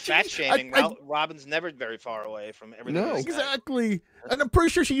fat shaming. Robin's never very far away from everything. No, exactly. And I'm pretty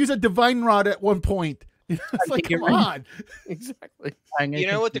sure she used a divine rod at one point. It's like, come on. Exactly. You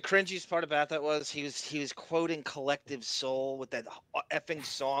know what the cringiest part about that was? He was quoting Collective Soul with that effing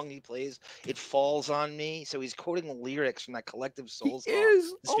song he plays. It Falls on Me. So he's quoting lyrics from that Collective Soul song.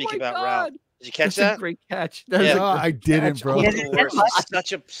 Speaking about Ralph. Did you catch that? A great catch. I didn't, bro. He's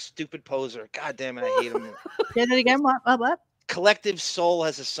such a stupid poser. God damn it, I hate him. Say that again. What? Collective Soul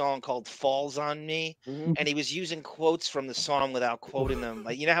has a song called Falls on Me, and he was using quotes from the song without quoting them.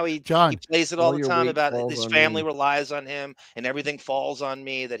 Like, you know how he plays it all the time about his family relies on him and everything falls on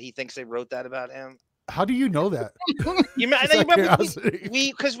me, that he thinks they wrote that about him. How do you know that? You remember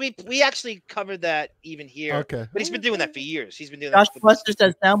we actually covered that even here. Okay. But he's been doing that for years. He's been doing Josh that. Buster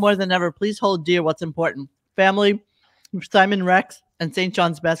says, now more than ever, please hold dear what's important. Family, Simon Rex, and St.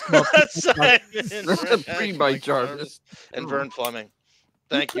 John's basketball. Pre-bite Jarvis and Vern Fleming.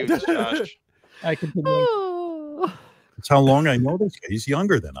 Thank you, Josh. I continue. That's how long I know this guy. He's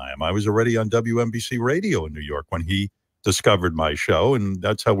younger than I am. I was already on WNBC radio in New York when he discovered my show, and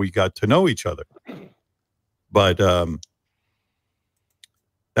that's how we got to know each other. But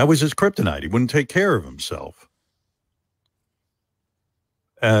that was his kryptonite. He wouldn't take care of himself.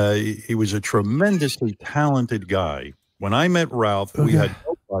 He was a tremendously talented guy. When I met Ralph, we had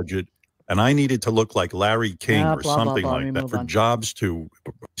no budget, and I needed to look like Larry King or something like that for jobs to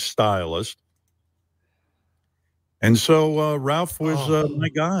stylist. And so Ralph was my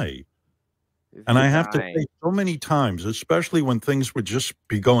guy. And I have to say, so many times, especially when things would just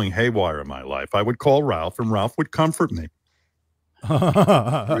be going haywire in my life, I would call Ralph, and Ralph would comfort me.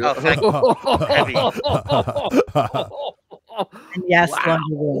 And yes, Wow.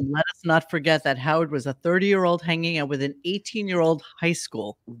 Laundry Room, let us not forget that Howard was a 30-year-old hanging out with an 18-year-old high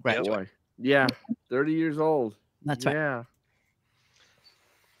school graduate. Boy. Yeah, 30 years old. That's right. Yeah.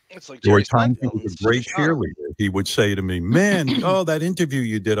 It's like There were Jerry times he Seinfeld. was a great cheerleader. He would say to me, "Man, oh, that interview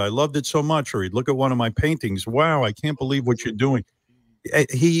you did, I loved it so much." Or he'd look at one of my paintings. "Wow, I can't believe what you're doing."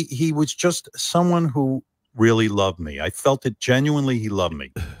 He was just someone who really loved me. I felt it genuinely. He loved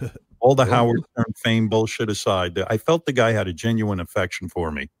me. All the Howard Stern fame bullshit aside, I felt the guy had a genuine affection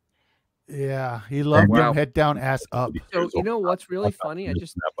for me. Yeah, he loved him head down, ass up. So you know what's really funny? I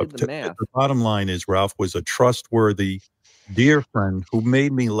just did the math. The bottom line is Ralph was a trustworthy, dear friend who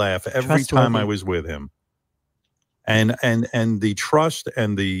made me laugh every time I was with him. And the trust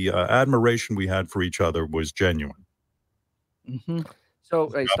and the admiration we had for each other was genuine. Mm-hmm. So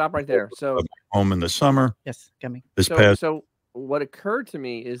hey, stop right there. So home in the summer. Yes, coming. So what occurred to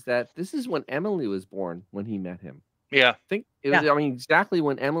me is that this is when Emily was born when he met him. Yeah. I think it was, I mean, exactly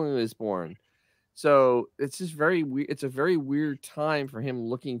when Emily was born. So it's just very weird. It's a very weird time for him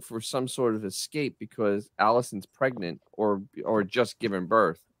looking for some sort of escape because Allison's pregnant or just given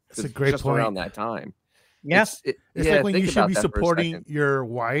birth. That's a great just point. around that time. Yeah. It's like when you should be supporting your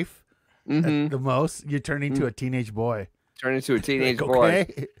wife Mm-hmm. at the most, you turn into a teenage boy. Turn into a teenage Like, boy.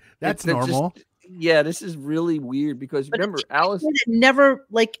 okay, that's normal. Yeah, this is really weird because remember, Alice never,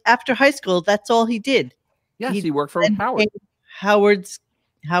 like, after high school, that's all he did. Yes, he worked for Howard. Howard's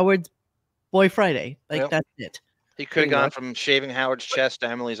Boy Friday. Like, that's it. He could have gone from shaving Howard's chest to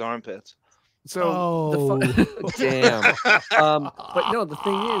Emily's armpits. So damn. But no, the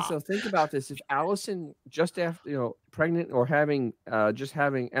thing is, so think about this: if Allison just after pregnant or having just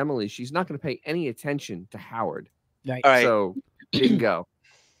having Emily, she's not going to pay any attention to Howard. Right. All right. So didn't go.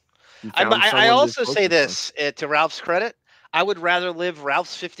 I also say this to Ralph's credit. I would rather live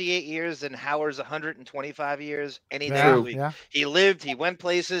Ralph's 58 years than Howard's 125 years any day of the week. Yeah. He lived, he went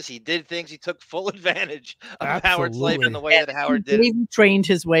places, he did things, he took full advantage of Howard's life in the way that Howard did. He trained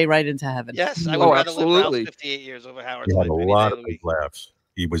his way right into heaven. Yes, I would rather live Ralph's 58 years over Howard's life. He had a lot of laughs.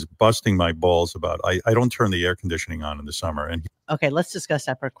 He was busting my balls about, I don't turn the air conditioning on in the summer. And okay, let's discuss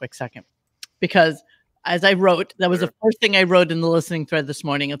that for a quick second. Because as I wrote, that was the first thing I wrote in the listening thread this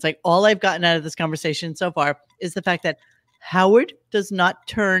morning. It's like all I've gotten out of this conversation so far is the fact that Howard does not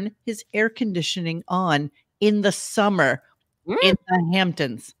turn his air conditioning on in the summer in the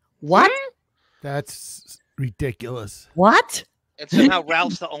Hamptons. What? That's ridiculous. What? And somehow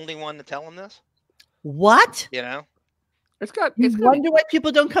Ralph's the only one to tell him this? What? You know? You wonder why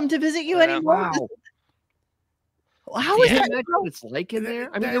people don't come to visit you anymore? Wow. How is that? What it's like in there?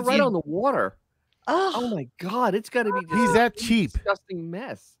 I mean, you're right on the water. Oh my God. It's got to be He's that cheap. Disgusting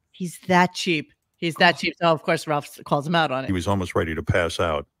mess. He's that cheap. He's that cheap. So, of course, Ralph calls him out on it. he was almost ready to pass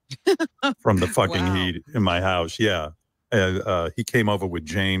out from the fucking heat in my house. Yeah. He came over with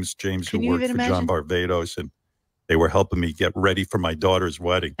James, who worked for John Barbados, and they were helping me get ready for my daughter's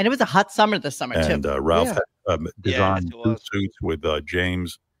wedding. And it was a hot summer this summer, too. And Ralph had designed two suits with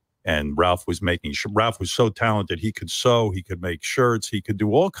James, and Ralph was making Ralph was so talented. He could sew, he could make shirts, he could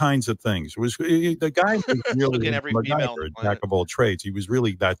do all kinds of things. The guy was really a jack of all trades. He was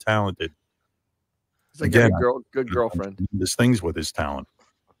really that talented. It's like a good girlfriend. There's things with his talent.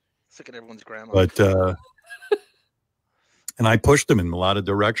 Look at everyone's grandma. But and I pushed him in a lot of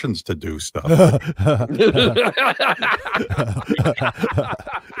directions to do stuff.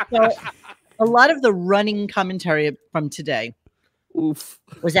 So, a lot of the running commentary from today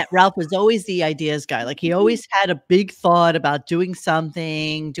was that Ralph was always the ideas guy. Like he always had a big thought about doing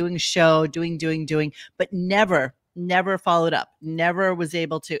something, doing a show, doing, but never followed up, never was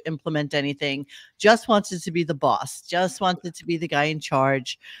able to implement anything, just wanted to be the boss, just wanted to be the guy in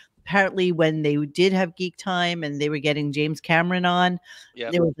charge. Apparently when they did have Geek Time and they were getting James Cameron on,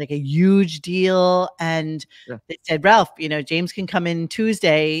 there was like a huge deal. And they said, Ralph, James can come in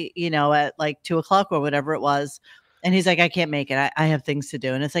Tuesday, at like 2:00 or whatever it was. And he's like, I can't make it. I have things to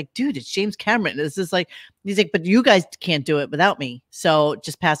do. And it's like, dude, it's James Cameron. This is like, he's like, but you guys can't do it without me. So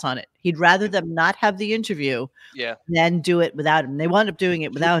just pass on it. He'd rather them not have the interview than do it without him. They wound up doing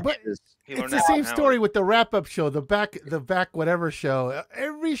it without him. It's the same story with the wrap-up show, the back whatever show.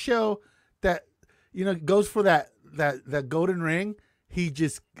 Every show that goes for that golden ring, he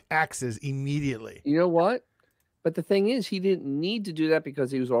just axes immediately. You know what? But the thing is, he didn't need to do that because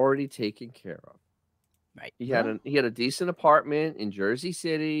he was already taken care of. Right. He had a decent apartment in Jersey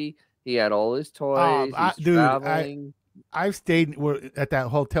City. He had all his toys. Traveling. I've stayed at that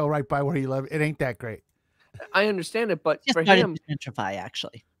hotel right by where he lived. It ain't that great. I understand it, but Just for started him, to gentrify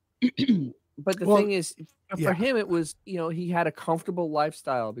actually. But the thing is, for him, it was, he had a comfortable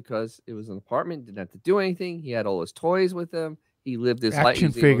lifestyle because it was an apartment, didn't have to do anything. He had all his toys with him. He lived his life.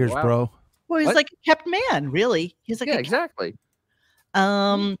 Action figures, bro. Well, he's like a kept man, really. He's like exactly.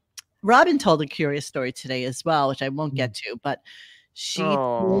 Robin told a curious story today as well, which I won't get to, but she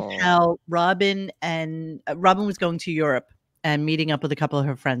told how Robin was going to Europe and meeting up with a couple of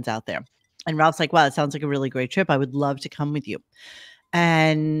her friends out there. And Ralph's like, wow, it sounds like a really great trip. I would love to come with you.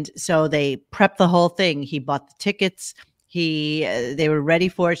 And so they prepped the whole thing. He bought the tickets. They were ready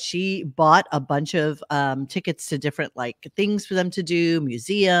for it. She bought a bunch of tickets to different things for them to do,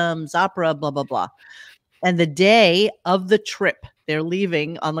 museums, opera, blah, blah, blah. And the day of the trip, they're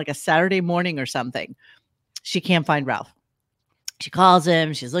leaving on a Saturday morning or something. She can't find Ralph. She calls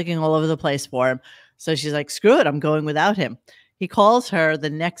him. She's looking all over the place for him. So she's like, screw it. I'm going without him. He calls her the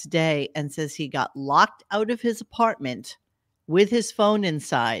next day and says he got locked out of his apartment with his phone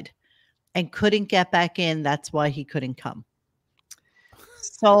inside and couldn't get back in. That's why he couldn't come.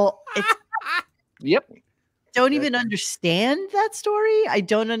 So don't even understand that story. I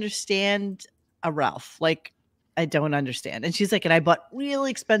don't understand a Ralph. I don't understand. And she's like, and I bought really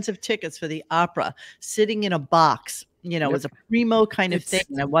expensive tickets for the opera sitting in a box, it was a primo kind of thing.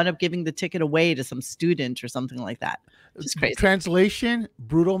 And I wound up giving the ticket away to some student or something like that. It's crazy. Translation: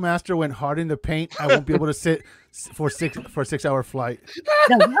 Brutal Master went hard in the paint. I won't be able to sit for a 6-hour flight.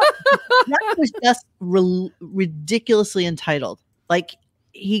 No, that was just ridiculously entitled.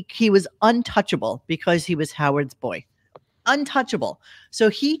 He was untouchable because he was Howard's boy. Untouchable. So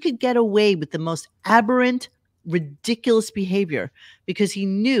he could get away with the most aberrant, ridiculous behavior because he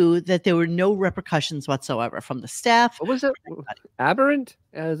knew that there were no repercussions whatsoever from the staff. What was it? Aberrant?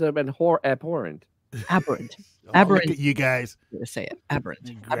 Has it been abhorrent? Aberrant. Aberrant. Look at you guys. I'm gonna say it.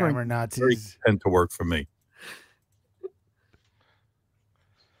 Aberrant. Grammar Nazis tend to work for me.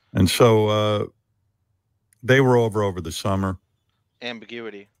 And so they were over the summer.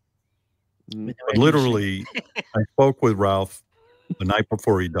 Ambiguity. But literally, I spoke with Ralph the night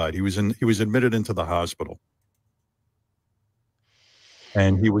before he died. He was admitted into the hospital.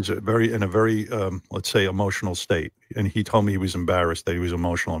 And he was in a very, let's say, emotional state. And he told me he was embarrassed that he was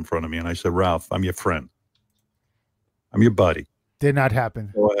emotional in front of me. And I said, Ralph, I'm your friend. I'm your buddy. Did not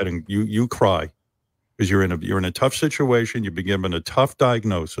happen. Go ahead and you cry because you're in a tough situation. You've been given a tough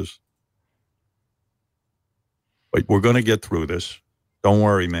diagnosis. But we're going to get through this. Don't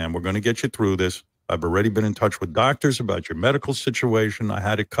worry, man. We're going to get you through this. I've already been in touch with doctors about your medical situation. I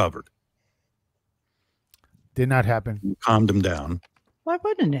had it covered. Did not happen. You calmed him down. Why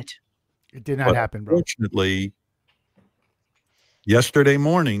wouldn't it? It did not happen, bro. Fortunately, yesterday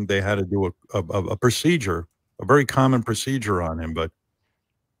morning, they had to do a procedure, a very common procedure on him, but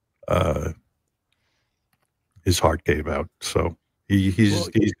his heart gave out. So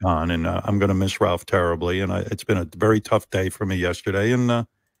he's gone, and I'm going to miss Ralph terribly. And it's been a very tough day for me yesterday, and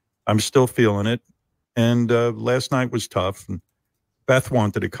I'm still feeling it. And last night was tough. And Beth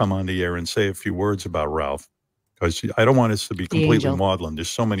wanted to come on the air and say a few words about Ralph. Because I don't want us to be completely maudlin. There's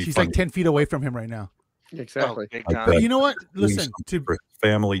so many. She's like 10 feet away from him right now. Exactly. Oh, you know what? Listen, to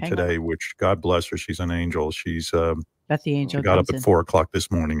family today, which God bless her, she's an angel. She's Beth the angel. She got up at 4 o'clock this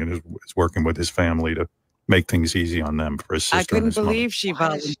morning and is working with his family to make things easy on them for his sister. I couldn't believe she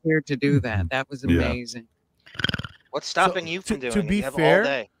volunteered to do that. That was amazing. What's stopping you from doing it? To be fair, all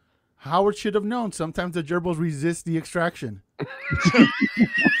day. Howard should have known. Sometimes the gerbils resist the extraction.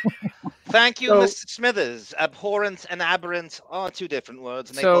 Thank you, Mr. Smithers. Abhorrent and aberrant are two different words,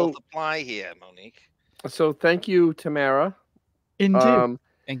 and they both apply here, Monique. So thank you, Tamara. Indeed.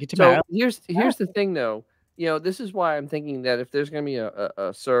 Thank you, Tamara. So here's the thing, though. This is why I'm thinking that if there's going to be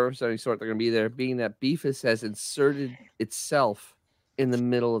a service of any sort, they're going to be there, being that Beefus has inserted itself in the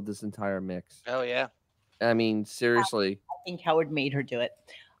middle of this entire mix. Oh, yeah. I mean, seriously. I think Howard made her do it.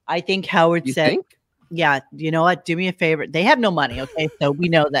 I think Howard said... Think? Yeah, you know what? Do me a favor. They have no money, okay? So we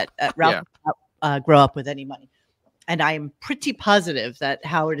know that Ralph did not grow up with any money. And I'm pretty positive that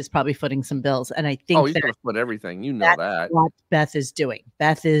Howard is probably footing some bills. And I think he's going to foot everything. You know that. What Beth is doing.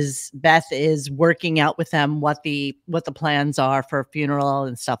 Beth is working out with them what the plans are for a funeral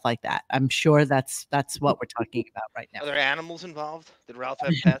and stuff like that. I'm sure that's what we're talking about right now. Are there animals involved? Did Ralph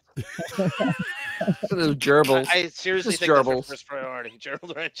have pets? Those gerbils. I seriously think gerbils. that's our first priority.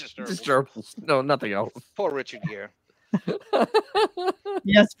 Gerbils, right? Just gerbils. No, nothing else. Poor Richard Gere.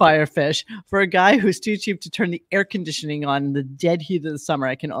 Yes, Firefish. For a guy who's too cheap to turn the air conditioning on in the dead heat of the summer,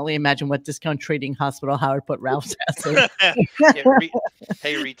 I can only imagine what discount trading hospital Howard put Ralph's ass in.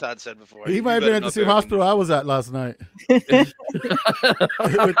 Hey, Retard said before. He might have been at the same hospital I was at last night. I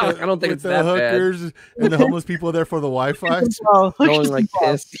don't think it's the that hookers bad. And the homeless people there for the Wi-Fi. Going like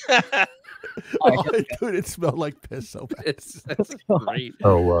piss. Oh, dude, it smelled like piss so bad. That's great.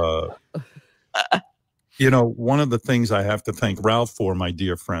 So, one of the things I have to thank Ralph for, my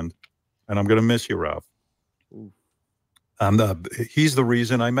dear friend, and I'm going to miss you, Ralph. He's the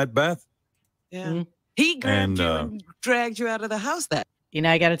reason I met Beth. Yeah. He grabbed you and dragged you out of the house.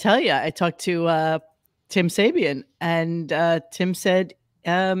 I got to tell you, I talked to Tim Sabian, and Tim said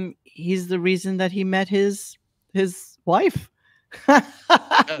he's the reason that he met his wife.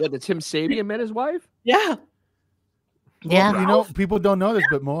 The Tim Sabian met his wife? Yeah. Well, people don't know this,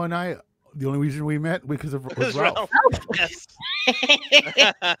 but Mo and I, the only reason we met was Ralph. Yes.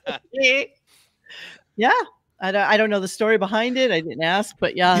 Yeah. I don't know the story behind it. I didn't ask,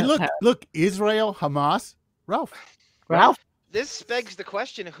 but yeah. Hey, look, Israel, Hamas, Ralph. This begs the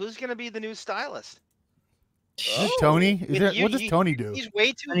question: who's going to be the new stylist? Tony? What does Tony do? He's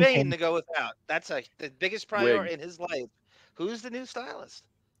way too vain to go without. That's the biggest priority in his life. Who's the new stylist?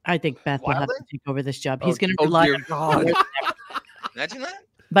 I think Beth will have to take over this job. He's going to rely on God. Imagine that.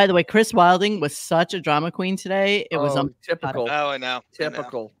 By the way, Chris Wilding was such a drama queen today. It was typical. Oh, I know.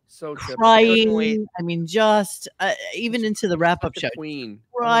 Typical. So typical. Crying. I mean, just even into the wrap-up show. Queen.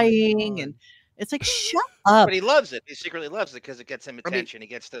 Crying. And it's like, shut up. But he loves it. He secretly loves it because it gets him attention. He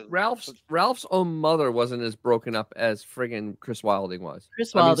gets to Ralph's own mother wasn't as broken up as friggin' Chris Wilding was.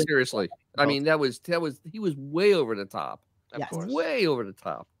 Seriously. I mean, that was he was way over the top. Of course. Way over the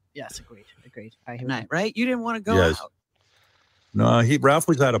top. Yes, agreed. I hear that. Right? You didn't want to go out. No, Ralph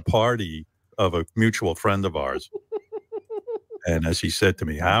was at a party of a mutual friend of ours. And as he said to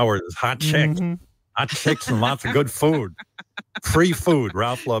me, Howard, there's hot chicks and lots of good food. Free food.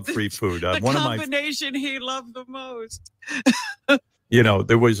 Ralph loved free food. The combination he loved the most.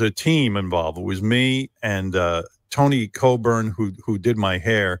 There was a team involved. It was me and Tony Coburn, who did my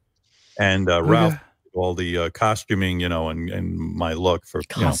hair, and Ralph, all the costuming, and my look for,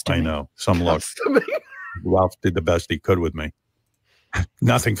 I know, some look. Ralph did the best he could with me.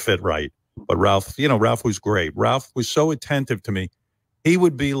 Nothing fit right. But Ralph was great. Ralph was so attentive to me. He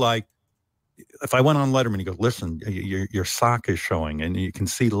would be like, if I went on Letterman, he goes, listen, your sock is showing and you can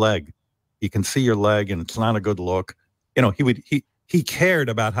see leg. You can see your leg and it's not a good look. He cared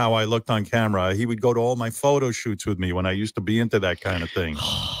about how I looked on camera. He would go to all my photo shoots with me when I used to be into that kind of thing.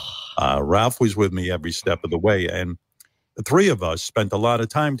 Ralph was with me every step of the way. And the three of us spent a lot of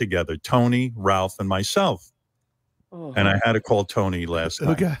time together, Tony, Ralph, and myself. And I had to call Tony last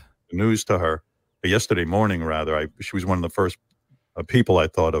night. The news to her yesterday morning, rather. She was one of the first people I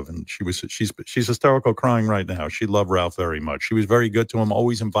thought of, and she's hysterical crying right now. She loved Ralph very much. She was very good to him.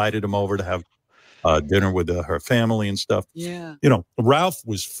 Always invited him over to have dinner with her family and stuff. Yeah. Ralph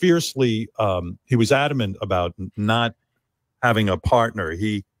was fiercely. He was adamant about not having a partner.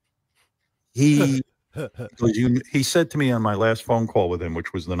 He said to me on my last phone call with him,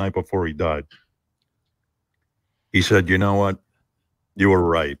 which was the night before he died. He said, "You know what? You were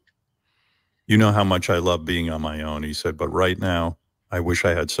right. You know how much I love being on my own." He said, "But right now, I wish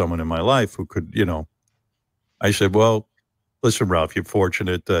I had someone in my life who could, I said, "Well, listen, Ralph, you're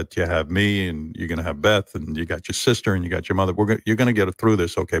fortunate that you have me and you're going to have Beth and you got your sister and you got your mother. You're going to get through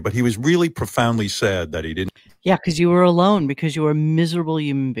this, okay?" But he was really profoundly sad that he didn't. Yeah, because you were alone, because you were a miserable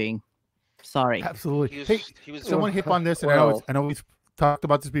human being. Sorry. Absolutely. Someone hit on this, and I know we've talked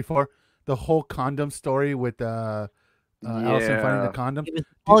about this before. The whole condom story with Allison finding the condom. He was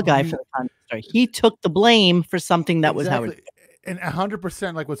the tall guy for the condom story. He took the blame for something that was Howard. And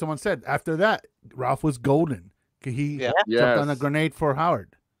 100%, like what someone said, after that, Ralph was golden. He jumped on a grenade for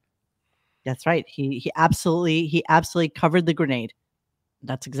Howard. That's right. He absolutely covered the grenade.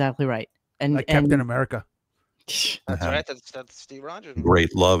 That's exactly right. And like Captain America. That's right. That's Steve Rogers.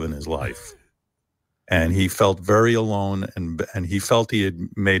 Great love in his life. And he felt very alone, and he felt he had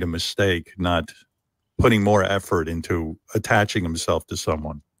made a mistake not putting more effort into attaching himself to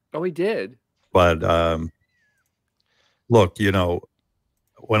someone. Oh, he did. But look,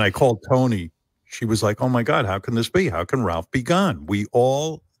 when I called Tony, she was like, "Oh my God, how can this be? How can Ralph be gone? We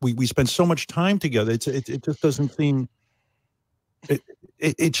spent so much time together. It just doesn't seem.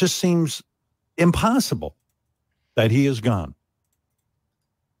 It just seems impossible that he is gone."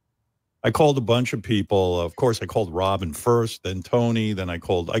 I called a bunch of people. Of course, I called Robin first, then Tony, then I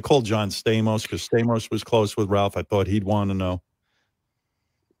called John Stamos because Stamos was close with Ralph. I thought he'd want to know.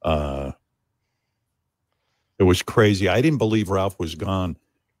 It was crazy. I didn't believe Ralph was gone.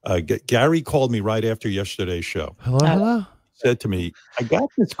 Gary called me right after yesterday's show. Hello? Said to me, "I got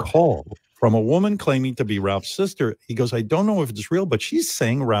this call from a woman claiming to be Ralph's sister." He goes, "I don't know if it's real, but she's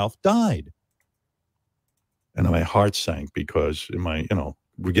saying Ralph died." And my heart sank because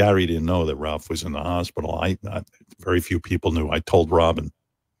Gary didn't know that Ralph was in the hospital. Very few people knew. I told Robin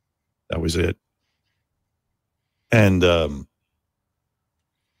That was it. And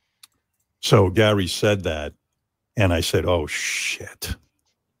so Gary said that, and I said, oh, shit.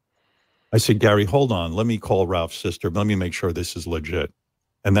 I said, Gary, hold on. Let me call Ralph's sister. Let me make sure this is legit.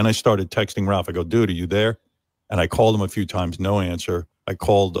 And then I started texting Ralph. I go, dude, are you there? And I called him a few times, no answer. I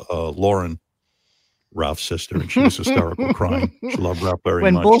called Lauren, Ralph's sister, and she was hysterical, crying. She loved Ralph very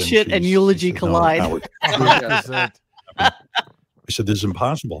much. When bullshit and eulogy collide. I said, this is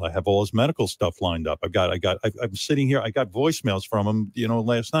impossible. I have all his medical stuff lined up. I'm sitting here. I got voicemails from him,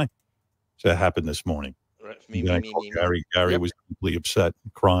 last night. So it happened this morning. Right. Gary was deeply upset,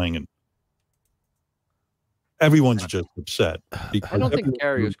 crying, and everyone's just upset. I don't think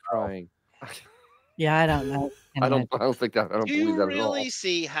Gary was crying. Yeah, I don't know. I don't think that. I don't believe that at all. Do you really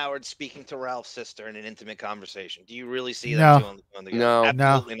see Howard speaking to Ralph's sister in an intimate conversation? Do you really see that on the No,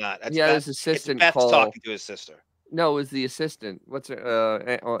 absolutely not. That's his assistant Beth's called. talking to his sister. No, it was the assistant. What's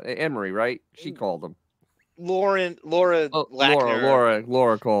her? Emery, right? She called him. Laura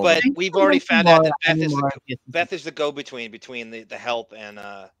called. But we've already found out that Beth is the go-between between the help and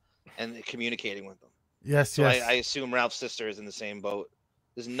communicating with them. Yes, so yes. I assume Ralph's sister is in the same boat.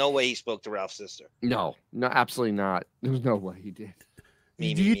 There's no way he spoke to Ralph's sister. No, absolutely not. There's no way he did. Do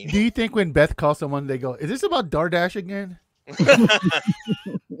you think when Beth calls someone, they go, "Is this about Dardash again?"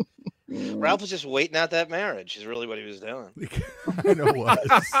 Ralph was just waiting out that marriage. Is really what he was doing. I know what.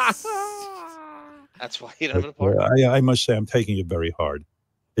 That's why he didn't have a partner. I must say, I'm taking it very hard.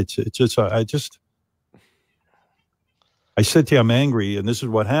 It's just I said to you, I'm angry, and this is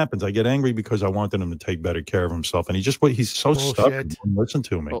what happens. I get angry because I wanted him to take better care of himself, and he's so stubborn. Listen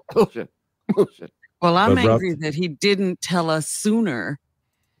to me. Bullshit. Well, I'm angry that he didn't tell us sooner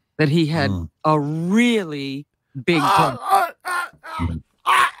that he had a really big problem.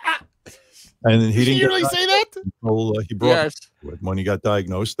 And he didn't really say that? Well, he brought it when he got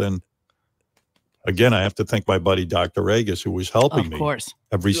diagnosed. Then again, I have to thank my buddy Dr. Agus, who was helping me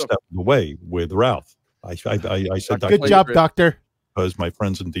every step of the way with Ralph. I said, good job, doctor. Because my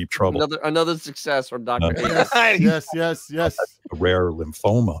friend's in deep trouble. Another success from Dr. Yes. A rare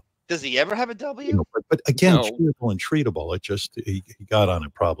lymphoma. Does he ever have a W? But again, treatable and treatable. It just he got on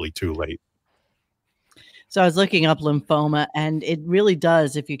it probably too late. So I was looking up lymphoma, and it really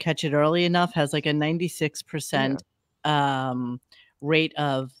does, if you catch it early enough, has like a 96% rate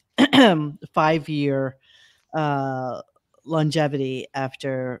of 5-year longevity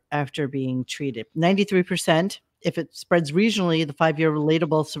after being treated. 93%. If it spreads regionally, the 5-year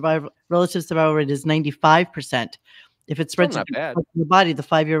relative survival rate is 95%. If it spreads in the body, the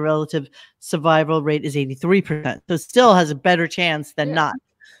 5-year relative survival rate is 83%. So it still has a better chance than not.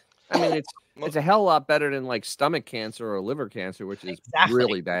 I mean, it's a hell of a lot better than like stomach cancer or liver cancer, which is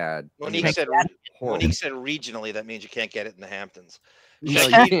really bad. When he said regionally, that means you can't get it in the Hamptons. No, you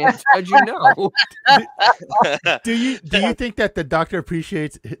can't. How'd you know? Do you think that the doctor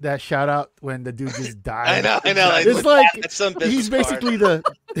appreciates that shout out when the dude just died? I know. It's like he's basically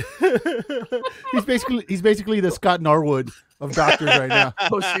he's basically the Scott Norwood of doctors right now.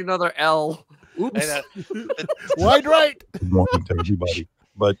 Posting another L. Oops. Wide right. Good morning to everybody.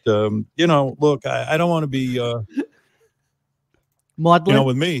 But look, I don't want to be maudlin.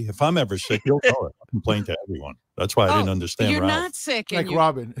 With me, if I'm ever sick, you'll know it. I complain to everyone. That's why I didn't understand. You're Ralph. not sick, like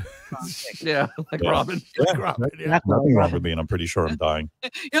Robin. Robin. Yeah. Nothing wrong with me, and I'm pretty sure I'm dying.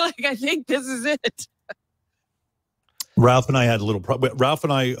 You're like, I think this is it. Ralph and I had a little problem. Ralph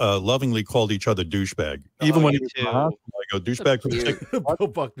and I lovingly called each other douchebag. Even when he was in the hospital, I go, douchebag for the sick. Bill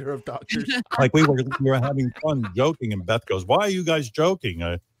Buckner of doctors. Like we were having fun joking, and Beth goes, "Why are you guys joking?"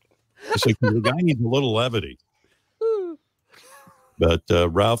 I said, "The guy needs a little levity." But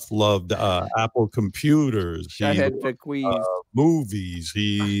Ralph loved Apple computers. He had movies.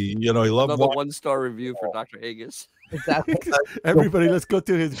 He loved another 1-star review for Dr. Agus. Exactly. Everybody, let's go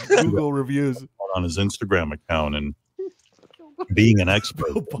to his Google reviews on his Instagram account. And being an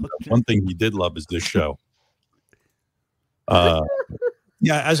expert, one thing he did love is this show.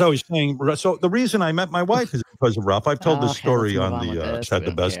 As I was saying, so the reason I met my wife is because of Ralph. I've told this story on the Chat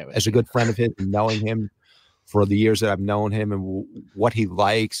the Best. As a good friend of his, and knowing him for the years that I've known him and what he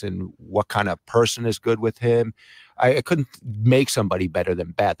likes and what kind of person is good with him, I couldn't make somebody better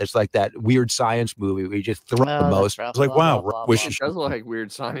than Beth. It's like that Weird Science movie where you just throw the most. It's like, wow, it does look like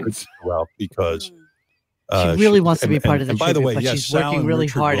Weird Science. Ralph, because she really wants to be part of the tribute, by the way, but yes, she's working really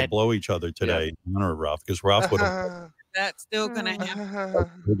Richard hard will at blow each other today in honor of Ralph, because Ralph would have. That's still going to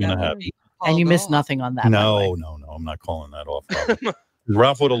happen. We're going to happen. And you missed nothing on that. No, I'm not calling that off.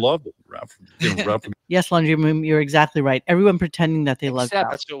 Ralph would have loved it. Ralph. Yes, Laundry Room, you're exactly right. Everyone pretending that they love Ralph.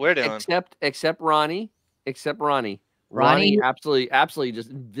 That's what we're doing. Except Ronnie. Ronnie absolutely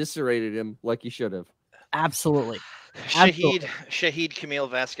just eviscerated him like he should have. Absolutely. Shahid Camille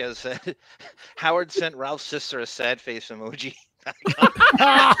Vasquez said Howard sent Ralph's sister a sad face emoji.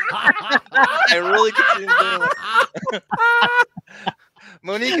 I really could see him doing that.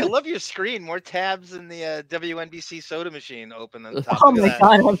 Monique, I love your screen. More tabs in the WNBC soda machine open on top. Oh my God,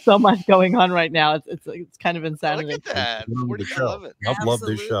 I have so much going on right now. It's kind of insanity. Look at that. I love it. I love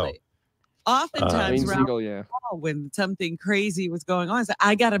this show. Oftentimes, Ralph, yeah. when something crazy was going on, I said,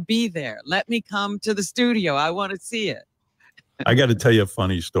 I got to be there. Let me come to the studio. I want to see it. I got to tell you a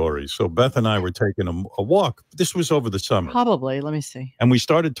funny story. So Beth and I were taking a walk. This was over the summer. Probably. Let me see. And we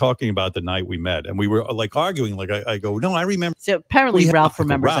started talking about the night we met. And we were like arguing. Like I go, no, I remember. So apparently Ralph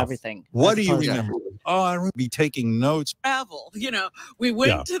remembers everything. What do you remember? Oh, I remember taking notes. Travel. We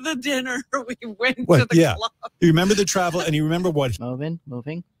went to the dinner. We went to the club. You remember the travel and you remember what? Moving.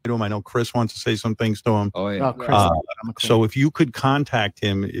 I know Chris wants to say some things to him. Oh, yeah. Oh, Chris. So if you could contact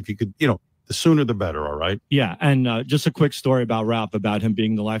him, if you could, the sooner the better, all right? Yeah, and just a quick story about Ralph, about him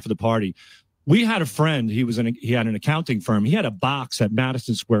being the life of the party. We had a friend. He had an accounting firm. He had a box at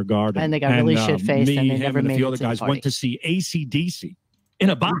Madison Square Garden, and they got really shit faced, and they never made it to the party. A few other guys went to see AC/DC in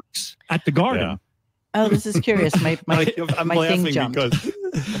a box at the Garden. Yeah. Oh, this is curious. My thing jumped.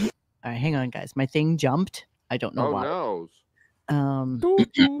 Because... All right, hang on, guys. My thing jumped. I don't know why. No.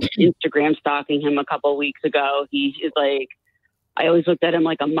 Instagram stalking him a couple of weeks ago. He is like, I always looked at him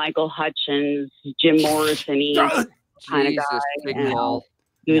like a Michael Hutchins, Jim Morrison-y kind of guy. And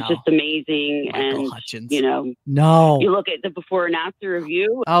he was just amazing. Michael and Hutchins. No. You look at the before and after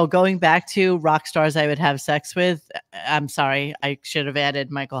review. Oh, going back to rock stars I would have sex with. I'm sorry, I should have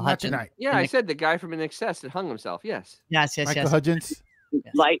added Michael Hutchins. Yeah, I said the guy from InXS that hung himself. Yes. Michael Hutchins.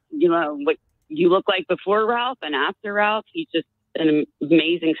 Yes. Like what you look like before Ralph and after Ralph. He's just an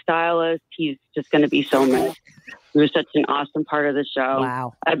amazing stylist. He's just going to be so much. He was such an awesome part of the show.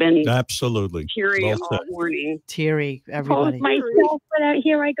 Wow. I've been absolutely teary all morning. Teary, everybody. Myself, but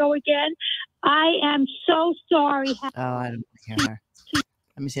here I go again. I am so sorry. Oh, I don't hear her. Let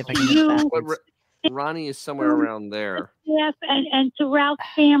me see if I can get that. Ronnie is somewhere around there. Yes, and to Ralph's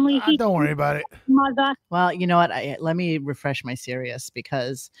family. Don't worry about it. Mother. Well, you know what? Let me refresh my Sirius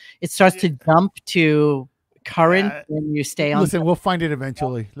because it starts to jump to current when you stay on. Listen, we'll find it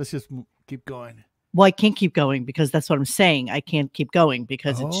eventually. Let's just keep going. Well, I can't keep going because that's what I'm saying. I can't keep going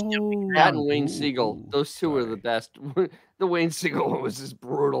because it's jumping that around. and Wayne Siegel. Those two are the best. The Wayne Siegel one was just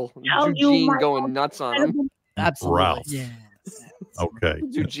brutal. Oh, Eugene going nuts on him. Absolutely. Ralph. Yeah. Okay.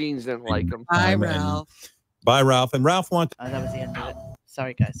 Eugene's didn't like him. Bye, Ralph. Bye, Ralph. And Ralph wants. That was the end of it.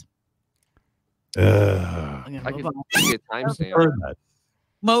 Sorry, guys. I could see a timestamp.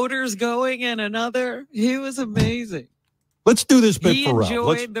 Motors going in another. He was amazing. Let's do this bit for Ralph. He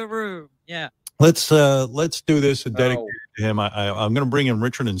enjoyed the room. Yeah. Let's do this and dedicate it to him. I'm going to bring in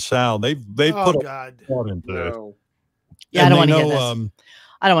Richard and Sal. They've put a thought into it. Yeah, I don't want to hear this.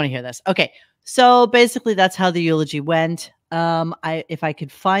 I don't want to hear this. Okay, so basically that's how the eulogy went. If I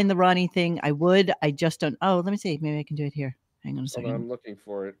could find the Ronnie thing, I would. I just don't. Oh, let me see. Maybe I can do it here. Hang on a second. I'm looking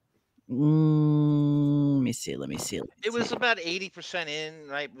for it. Let me see. It was about 80% in,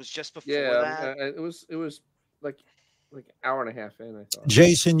 right? It was just before that. that. It was like an hour and a half in, I thought.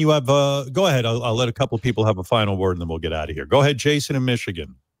 Jason, you have go ahead. I'll let a couple of people have a final word and then we'll get out of here. Go ahead, Jason in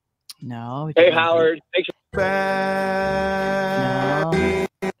Michigan. No. Hey, Howard. No.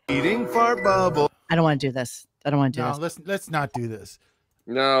 Eating fart bubble. I don't want to do this. Let's not do this.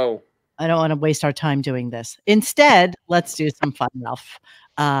 No. I don't want to waste our time doing this. Instead, let's do some fun Ralph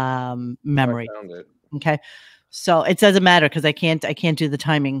memory. I found it. Okay. So it doesn't matter because I can't do the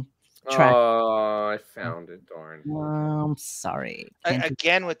timing track. Oh, I found it. Darn. I'm sorry.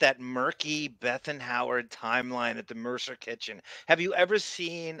 Again, with that murky Beth and Howard timeline at the Mercer Kitchen. Have you ever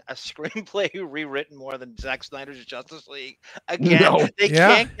seen a screenplay rewritten more than Zack Snyder's Justice League? Again, they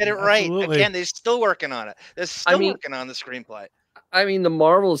can't get it right. Absolutely. Again, they're still working on it. They're still working on the screenplay. I mean, the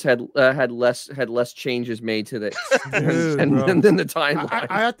Marvels had less changes made to it than the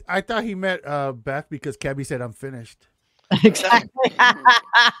timeline. I thought he met Beth because Cabby said I'm finished. Exactly.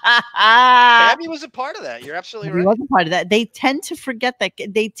 Cabby was a part of that. You're absolutely right. He was a part of that. They tend to forget that.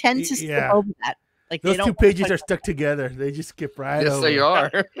 They tend to skip over that. Like those two pages are stuck together. They just skip right over. Yes, they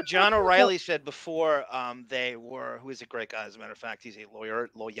are. John O'Reilly said before they were, who is a great guy, as a matter of fact, he's a lawyer.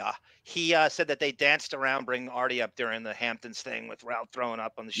 He said that they danced around, bring Artie up during the Hamptons thing with Ralph throwing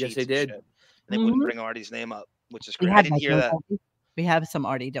up on the sheets. Yes, they did. And they wouldn't bring Artie's name up, which is great. I didn't hear that. We have some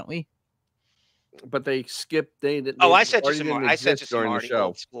Artie, don't we? But they skipped. I sent you some more. I sent you some during the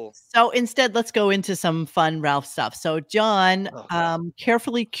show. So instead, let's go into some fun Ralph stuff. So John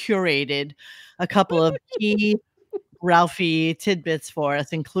carefully curated a couple of key Ralphie tidbits for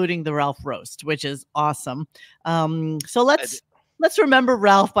us, including the Ralph roast, which is awesome. So let's remember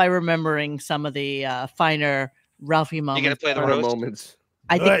Ralph by remembering some of the finer Ralphie moments. You gonna play the roast moments?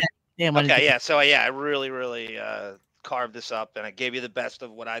 I think. Okay, yeah. So yeah, I really carved this up, and I gave you the best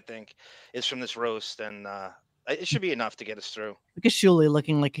of what I think is from this roast, and it should be enough to get us through. Look at Shuli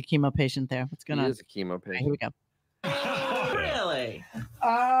looking like a chemo patient there. What's going on? He is a chemo patient. Right, here we go. Really?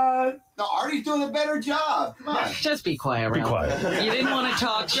 No, Artie's doing a better job. Come on. Just be quiet, Ralph. You didn't want to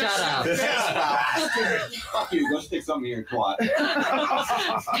talk. Shut up. Fuck you. Go stick something in your quad.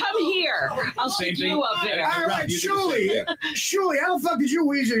 Come here. I'll stick you up there. All right, Shuli, how the fuck did you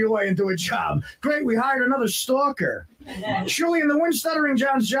weasel your way into a job? Great, we hired another stalker. Shuli, in the Win Stuttering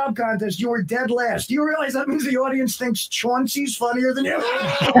John's job contest, you were dead last. Do you realize that means the audience thinks Chauncey's funnier than you?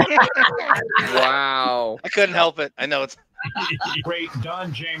 Wow. I couldn't help it. I know it's great.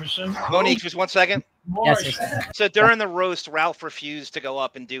 Don Jameson. Monique, just 1 second. Yes. So during the roast, Ralph refused to go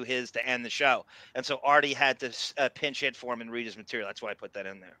up and do his to end the show, and so Artie had to pinch hit for him and read his material. That's why I put that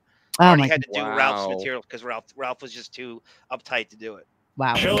in there. Artie had to do Ralph's material because Ralph was just too uptight to do it.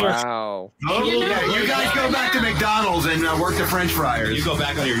 Wow. Wow. Oh, yeah, you guys go back to McDonald's and work the French fryers. You go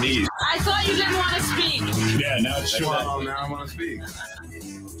back on your knees. I thought you didn't want to speak. Yeah, now it's true. Well, now I want to speak.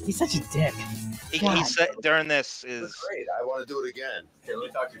 He's such a dick. He said during this is great. I want to do it again. Okay, let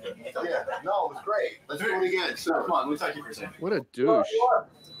me talk to you. Yeah, no, it was great. Let's do it again. So come on, let me talk to you for a second. What a douche.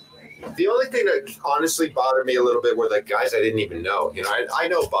 The only thing that honestly bothered me a little bit were the guys I didn't even know. You know, I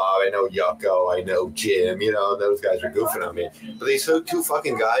know Bob, I know Yucko, I know Jim. You know, those guys are goofing on me. But these two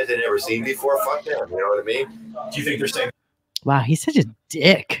fucking guys I'd never seen before, fuck them. You know what I mean? Do you think they're saying? Wow, he's such a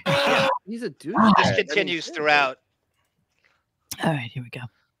dick. Yeah, he's a douche. This continues throughout. All right, here we go.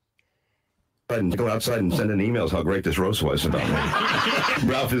 And go outside and send in emails how great this roast was about me.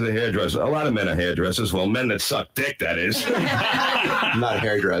 Ralph is a hairdresser. A lot of men are hairdressers. Well, men that suck dick, that is. I'm not a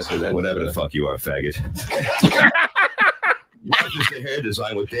hairdresser, then. Whatever the fuck you are, faggot. Ralph is the hair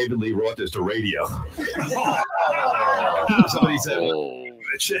design with David Lee Roth as the radio. Somebody said,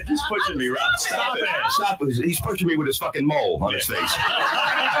 shit, he's pushing me, Ralph. Stop it. Stop it. He's pushing me with his fucking mole on his face.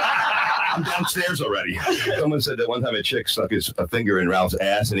 I'm downstairs already. Someone said that one time a chick stuck a finger in Ralph's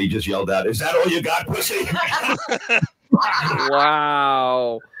ass and he just yelled out, "Is that all you got, pussy?"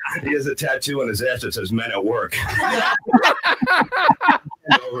 Wow. He has a tattoo on his ass that says "Men at Work."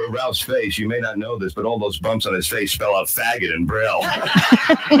 Over Ralph's face, you may not know this, but all those bumps on his face spell out faggot in Braille.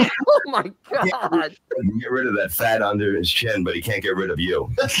 Oh my God. He can get rid of that fat under his chin, but he can't get rid of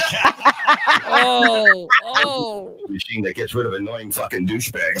you. Oh. Machine that gets rid of annoying fucking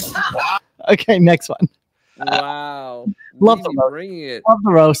douchebags. Okay, next one. Wow. Love the roast. Bringing it. Love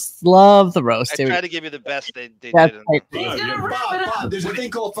the roast. Love the roast. I tried to give you the best they did. Bob, there's a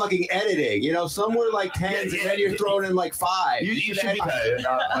thing called fucking editing. You know, some were like 10s, and then you're throwing in like 5. You should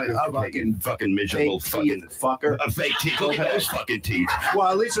fucking miserable fucking fucker. A fake teeth. Look at those fucking teeth.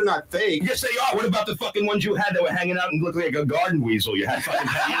 Well, at least they're not fake. Yes, they are. What about the fucking ones you had that were hanging out and looked like a garden weasel? You had fucking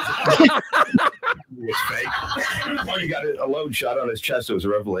 10 years ago. It's fake. Oh, you got a load shot on his chest. It was a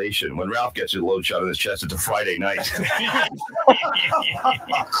revelation. When Ralph gets a load shot on his chest, it's a Friday night.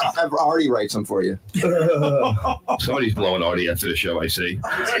 Have Artie write some for you. Somebody's blowing Artie after the show, I see.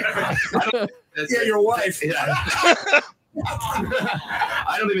 Yeah, your wife. Yeah.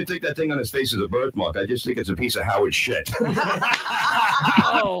 I don't even think that thing on his face is a birthmark. I just think it's a piece of Howard shit.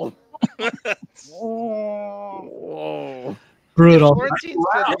 Oh. Whoa. Brutal.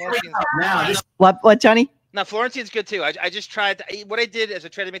 What, Johnny? No, Florentine's good too. I just tried to, what I did is I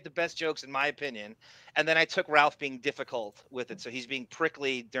tried to make the best jokes in my opinion, and then I took Ralph being difficult with it, so he's being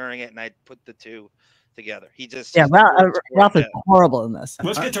prickly during it, and I put the two together. Ralph is horrible in this.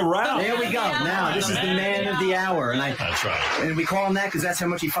 Let's get to Ralph. There we go. Now this is the man of the hour, and that's right. And we call him that because that's how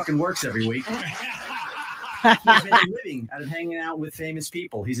much he fucking works every week. He's been living out of hanging out with famous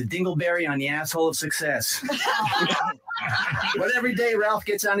people. He's a dingleberry on the asshole of success. But every day, Ralph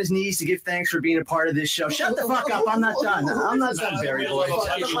gets on his knees to give thanks for being a part of this show. Shut the fuck up. I'm not done. I'm not done, Barry boy.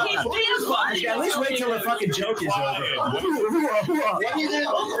 At least wait till the fucking joke is over. I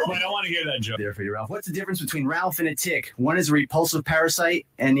don't want to hear that joke. There for you, Ralph. What's the difference between Ralph and a tick? One is a repulsive parasite,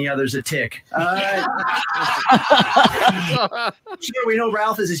 and the other's a tick. Sure, we know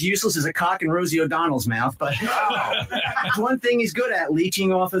Ralph is as useless as a cock in Rosie O'Donnell's mouth, but one thing he's good at,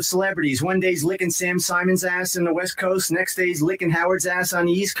 leeching off of celebrities. One day he's licking Sam Simon's ass in the West Coast. Next day he's licking Howard's ass on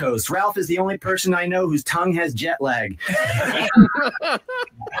the East Coast. Ralph is the only person I know whose tongue has jet lag.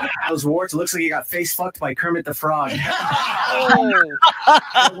 Those warts, looks like he got face fucked by Kermit the Frog.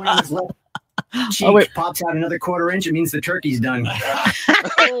 When his left cheek pops out another quarter inch, it means the turkey's done.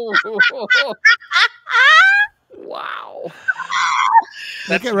 Wow.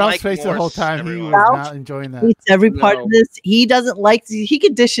 Look at Ralph's face the whole time. He was not enjoying that. Hates every part of this. He doesn't like. He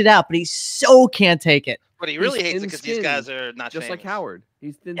could dish it out, but he so can't take it. But he really hates it because these guys are not just famous. like Howard.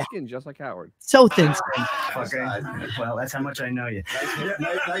 He's thin-skinned, just like Howard. So thin-skinned. Okay. Well, that's how much I know you.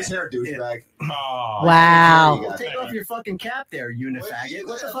 Nice hair, douchebag. Oh, wow. Take off your fucking cap there, unifaggot.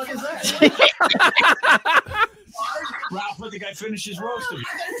 What the fuck is that? Ralph, let the guy finish his roast. I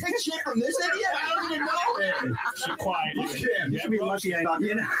gotta take shit from this idiot. I don't even know. So quiet. You should be lucky I got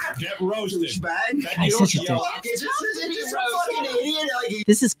you. Get roasted. Douchebag.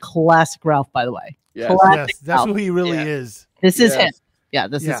 This is classic Ralph, by the way. Yes, Classic that's Ralph. who he really is. This is him. Yeah,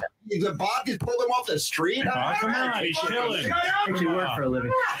 this is him. The Bob just pulled him off the street. Oh, come on, he's chilling. I actually work for a living.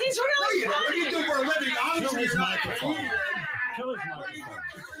 He's really What do you do for a living? Kill his microphone. Kill his microphone.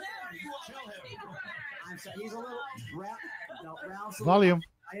 He's a little Ralph's Volume.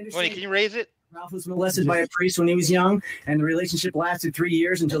 Wait, can you raise it? Ralph was molested by a priest when he was young, and the relationship lasted 3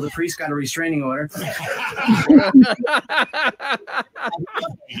 years until the priest got a restraining order.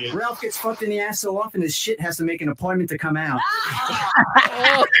 Ralph gets fucked in the ass so often his shit has to make an appointment to come out.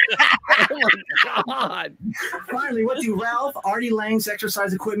 Oh my God. Finally, what do Ralph, Artie Lang's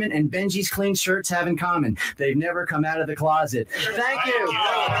exercise equipment, and Benji's clean shirts have in common? They've never come out of the closet. Thank you.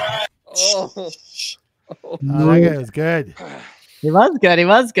 Oh. That guy was good. He was good. He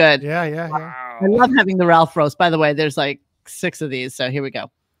was good. Yeah. I love having the Ralph roast. By the way, there's like 6 of these, so here we go.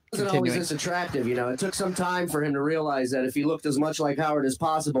 Wasn't always this attractive, you know. It took some time for him to realize that if he looked as much like Howard as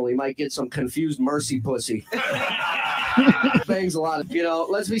possible, he might get some confused mercy pussy. Bangs a lot. You know,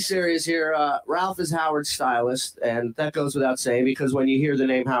 let's be serious here. Ralph is Howard's stylist, and that goes without saying because when you hear the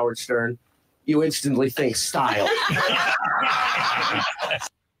name Howard Stern, you instantly think style.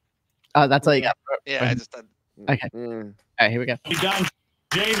 Oh, that's all you got. Yeah, I just. Okay. All right, here we go. Don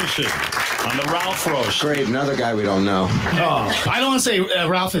Jameson on the Ralph roast. Great, another guy we don't know. Oh, I don't want to say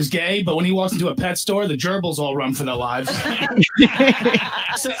Ralph is gay, but when he walks into a pet store, the gerbils all run for their lives. I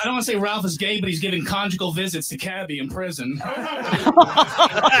don't want to say Ralph is gay, but he's giving conjugal visits to Cabby in prison.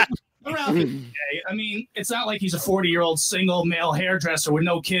 Ralph is gay. I mean, it's not like he's a 40-year-old single male hairdresser with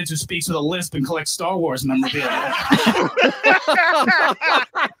no kids who speaks with a lisp and collects Star Wars memorabilia.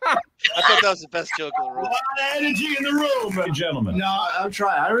 I thought that was the best joke in the room. A lot of energy in the room, gentlemen. No, I'm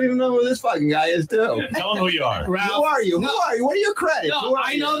trying. I don't even know who this fucking guy is, too. Tell him who you are. Ralph, who are you? Who are you? What are your credits? No,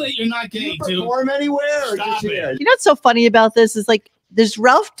 I know that you're not gay, Do you dude. perform anywhere? Or Stop just it. here? You know what's so funny about this is like, does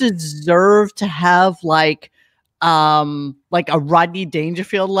Ralph deserve to have like a Rodney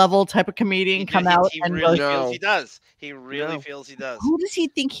Dangerfield level type of comedian come out He and really roast- feels he does. He really feels he does. Who does he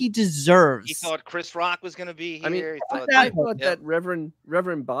think he deserves? He thought Chris Rock was going to be here. I mean, He thought, I thought that Reverend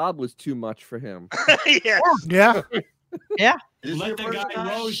Bob was too much for him. yeah. Yeah. Yeah. Let the guy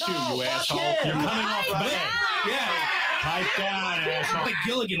roast you, you asshole. You're coming off the bed. Yeah. Pipe down, asshole. Like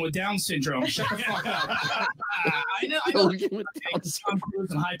Gilligan with Down syndrome. Shut the fuck up. I know. Gilligan with Down Tom Cruise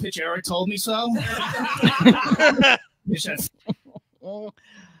and High Pitch Eric told me so. All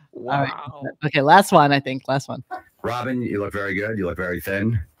Wow. right. Okay, last one, I think. Last one. Robin, you look very good. You look very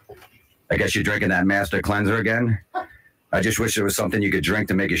thin. I guess you're drinking that Master Cleanser again. I just wish there was something you could drink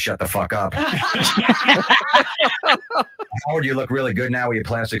to make you shut the fuck up. Howard, you look really good now with your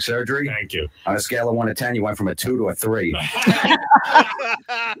plastic surgery. Thank you. On a scale of 1 to 10, you went from a 2 to a 3.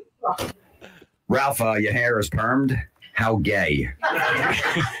 Ralph, your hair is permed. How gay.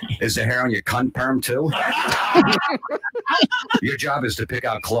 Is the hair on your cunt perm too? Your job is to pick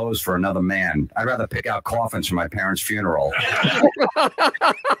out clothes for another man. I'd rather pick out coffins for my parents' funeral. I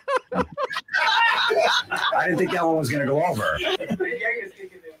didn't think that one was going to go over.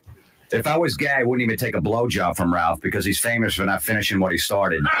 If I was gay, I wouldn't even take a blowjob from Ralph because he's famous for not finishing what he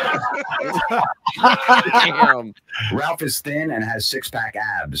started. Damn. Ralph is thin and has 6-pack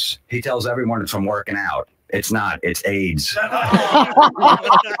abs. He tells everyone it's from working out. It's not. It's AIDS.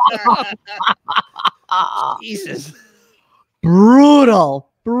 Jesus. Brutal.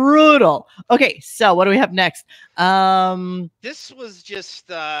 Okay, so what do we have next? This was just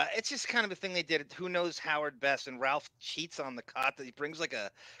it's just kind of a thing they did. Who knows Howard best? And Ralph cheats on the cot that he brings like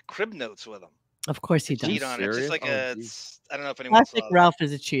a crib notes with him. Of course he does. Cheat on it. It's just like I don't know if anyone Classic saw that. Ralph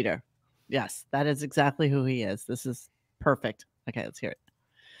is a cheater. Yes, that is exactly who he is. This is perfect. Okay, let's hear it.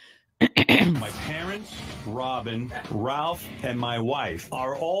 My parents, Robin, Ralph, and my wife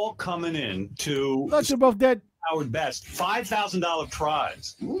are all coming in to They're both dead. Howard Best $5,000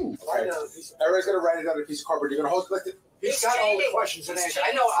 prize. Ooh, everybody's gonna write it on a piece of cardboard. You're gonna hold it like this. He's got all the questions and answers.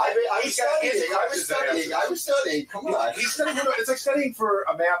 I know. I was studying. Come on. He's studying. It's like studying for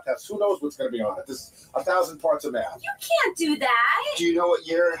a math test. Who knows what's going to be on it? There's 1,000 parts of math. You can't do that. Do you know what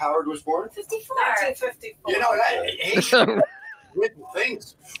year Howard was born? 54. 1954. You know that. Written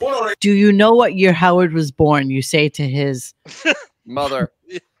things. Do you know what year Howard was born? You say to his mother,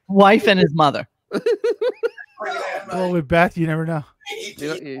 wife, and his mother. Well, with Beth, you never know.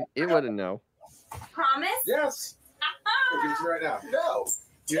 You wouldn't know. Promise? Yes. I'll give it to you right now. No.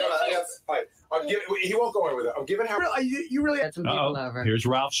 You know, all right. He won't go in with it. I'm giving Howard. You really had some people over. Here's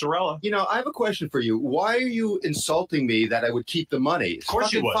Ralph Cirella. You know, I have a question for you. Why are you insulting me that I would keep the money? Of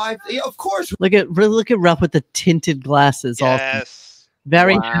course you would. Yeah, of course. Look at Ralph with the tinted glasses. Yes.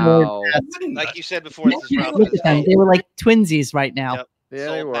 Very Wow. Like you said before, this is Ralph. Look at them. They were like twinsies right now. Yep. Yeah,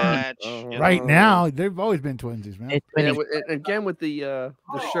 they were. Right now, they've always been twinsies, man. Yeah, again with the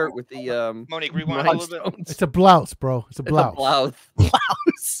shirt with the Monique, rewind a little bit. It's a blouse, bro. It's a blouse. Blouse.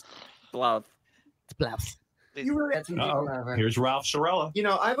 Blouse. It's blouse. You really had some people over. Here's Ralph Cirella. You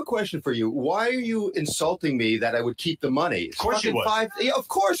know, I have a question for you. Why are you insulting me that I would keep the money? Of course you would. Yeah, of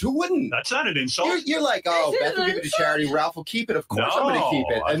course. Who wouldn't? That's not an insult. You're like, oh, Beth will give it to charity. Ralph will keep it. Of course, I'm going to keep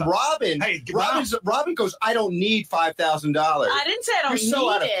it. And Robin goes, I don't need $5,000. I didn't say I don't need it. You're so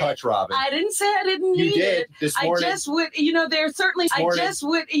out of touch, Robin. I didn't say I didn't You need did it. this morning. I just would, there's certainly,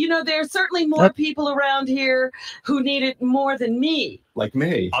 morning. there's certainly more people around here who need it more than me. Like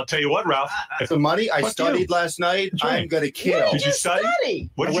me. I'll tell you what, Ralph. The money I studied last night, I'm going to kill. What did you study?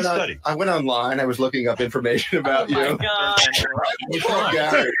 What did you study? I went online. I was looking up information about you. Oh, my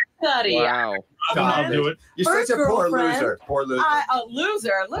God. Gary. Wow. I'll do it. You're such a poor loser. Poor loser. A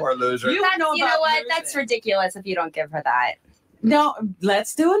loser. Look, Poor loser. You know what? Losing. That's ridiculous if you don't give her that. No,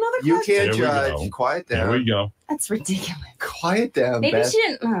 let's do another question. You can't There we judge. go. Quiet down. There we go. That's ridiculous. Quiet down, Maybe Beth. she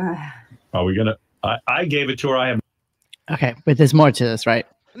didn't. Are we gonna? I gave it to her. I have. Okay, but there's more to this, right?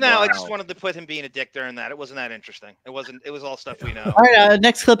 No, I just wanted to put him being a dick during that. It wasn't that interesting. It wasn't. It was all stuff we know. All right,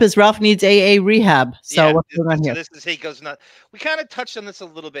 next clip is Ralph needs AA rehab. So what's going on here? This is he goes nuts. We kind of touched on this a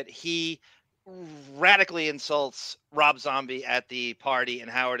little bit. He radically insults Rob Zombie at the party,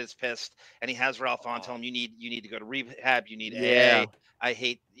 and Howard is pissed, and he has Ralph on, tell him you need to go to rehab. You need AA. I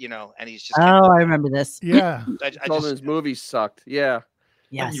hate, and he's just. Oh, I remember this. Yeah. I told him his movie sucked. Yeah.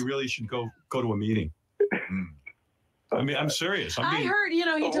 Yes. You really should go to a meeting. I mean, I'm serious. I heard, he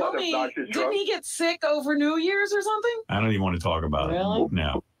told me, didn't he get sick over New Year's or something? I don't even want to talk about it.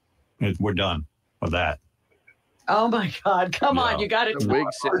 No. We're done with that. Oh, my God. Come on. You got it. The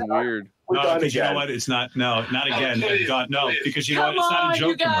wig's sitting weird. No, because you know what? It's not. No, not again. God, no, because you know what? It's not a joke.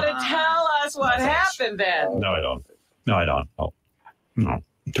 You got to tell us what happened then. No, I don't. No, I don't. Oh, no.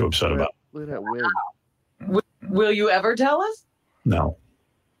 I'm too upset about it. Look at that wig. Will you ever tell us? No.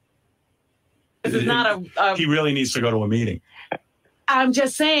 This is not a. He really needs to go to a meeting. I'm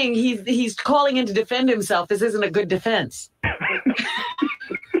just saying he's calling in to defend himself. This isn't a good defense.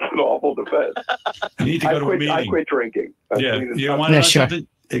 An awful defense. You need to go to a meeting. I quit drinking. You want to know something?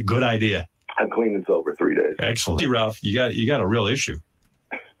 A good idea. I'm clean and sober 3 days. Excellent. Hey, Ralph, you got a real issue.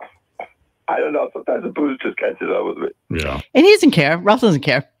 I don't know. Sometimes the booze just catches up with me. Yeah. And he doesn't care. Ralph doesn't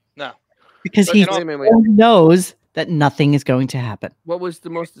care. No. Because he knows that nothing is going to happen. What was the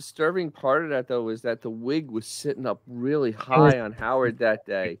most disturbing part of that, though, is that the wig was sitting up really high on Howard that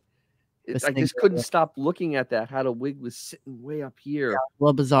day. I just couldn't stop looking at that, how the wig was sitting way up here. Yeah, a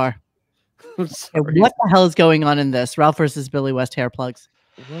little bizarre. What the hell is going on in this? Ralph versus Billy West hair plugs.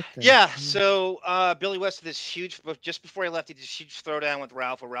 So Billy West did this huge, just before he left, he did this huge throwdown with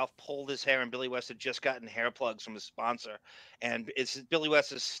Ralph, where Ralph pulled his hair, and Billy West had just gotten hair plugs from his sponsor, and Billy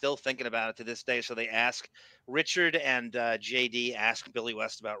West is still thinking about it to this day. So they ask Richard and JD ask Billy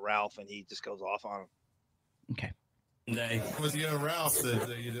West about Ralph, and he just goes off on him. Okay. With you and Ralph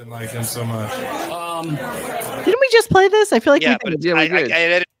that you didn't like him so much. Didn't we just play this? I feel like I did.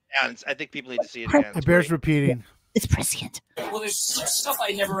 edited it down. I think people need to see it again. It bears repeating. It's prescient. Well, there's some stuff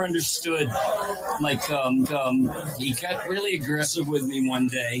I never understood. Like, he got really aggressive with me one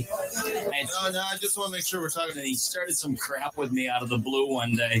day. No, I just want to make sure we're talking. And he started some crap with me out of the blue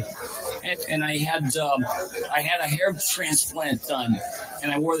one day, and I had a hair transplant done,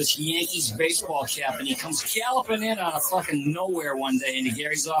 and I wore this Yankees baseball cap, and he comes galloping in out of fucking nowhere one day into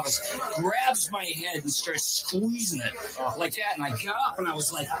Gary's office, grabs my head and starts squeezing it like that, and I got up and I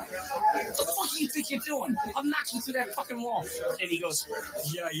was like, "What the fuck do you think you're doing? I'm knocking through that fucking wall." And he goes,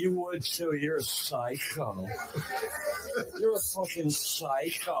 "Yeah, you would too. You're a psycho. You're a fucking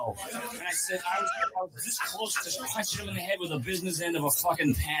psycho." And I said, I was this close to punching him in the head with a business end of a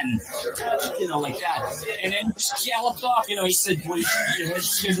fucking pen, like that. And then just galloped off. He said, "Well, your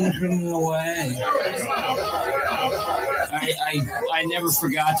It's hidden away. I never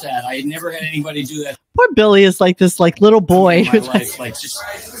forgot that. I never had anybody do that Poor Billy is like this little boy. in my life. Like just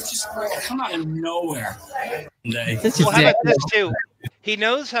come out of nowhere. Well, how about this too? He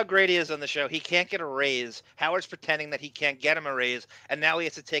knows how great he is on the show. He can't get a raise. Howard's pretending that he can't get him a raise, and now he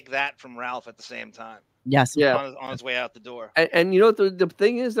has to take that from Ralph at the same time. Yes. Yeah. On his way out the door. And you know what the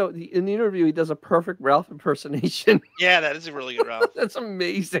thing is, though? In the interview, he does a perfect Ralph impersonation. Yeah, that is a really good Ralph. That's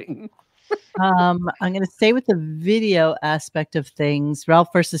amazing. I'm going to stay with the video aspect of things. Ralph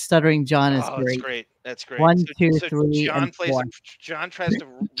versus Stuttering John is That's great. great. That's great. 1, 2, 3, John and plays. 4. John tries to.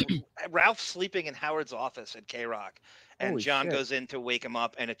 Ralph sleeping in Howard's office at K-Rock, and Holy John shit. goes in to wake him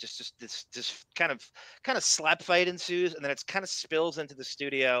up, and it just this kind of slap fight ensues, and then it's kind of spills into the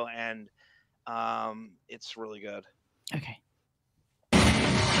studio, and it's really good. Okay.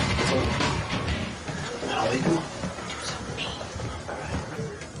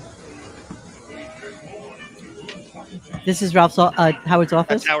 This is Howard's office.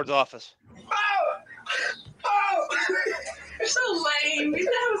 That's Howard's office. You're so lame. You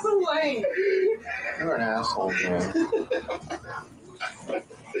sound so lame. You're an asshole, man.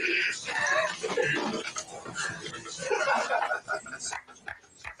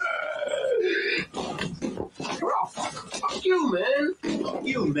 Fuck you, man. Fuck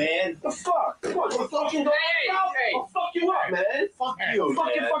you, man. The fuck? What? The fucking I'll fuck you up, man. Fuck you.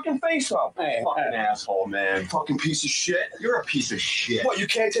 Fuck your fucking face up. Hey, fucking asshole, man. Fucking piece of shit. You're a piece of shit. What? You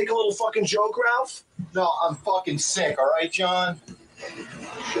can't take a little fucking joke, Ralph? No, I'm fucking sick. All right, John.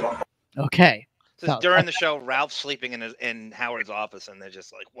 Okay. So during the show, Ralph's sleeping in Howard's office, and they're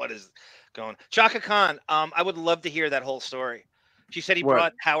just like, "What is going?" Chaka Khan, I would love to hear that whole story. She said he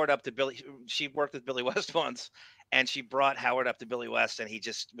brought Howard up to Billy. She worked with Billy West once, and she brought Howard up to Billy West, and he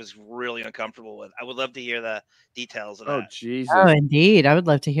just was really uncomfortable with. I would love to hear the details of that. Oh, Jesus. Oh, indeed. I would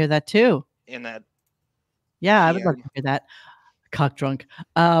love to hear that too. In that. Yeah, I would love to hear that. Cock drunk.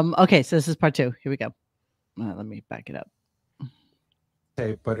 Okay, so this is part 2. Here we go. Let me back it up.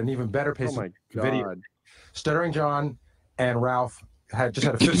 But an even better piece Oh of my video. God. Stuttering John and Ralph just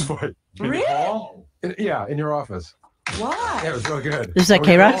had a fist fight. Really? Yeah, in your office. Why? Yeah, it was real good. This is at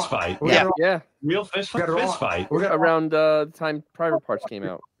K-Rock? Fist fight. Yeah. Real fist fight. Around the time Private Parts came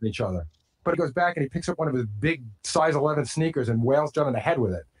out. Each other. But he goes back and he picks up one of his big size 11 sneakers and wails John in the head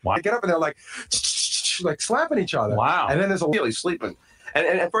with it. They get up and they're like slapping each other. Wow. And then there's a Really sleeping.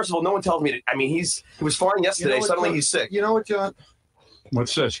 And first of all, no one tells me. He was fine yesterday. what, Suddenly John? he's sick. You know what, John?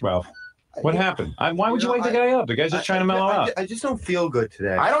 What's this, Ralph? What happened? Why would you wake the guy up? The guy's just trying to mellow out. I just don't feel good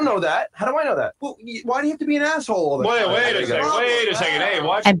today. I don't know that. How do I know that? Well, why do you have to be an asshole all the time? Wait a second. Hey,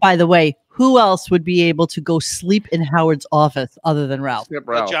 watch. And by the way, who else would be able to go sleep in Howard's office other than Ralph?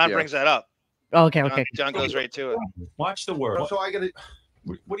 Well, John brings that up. Okay, okay. John goes right to it. Watch the word. So I gotta.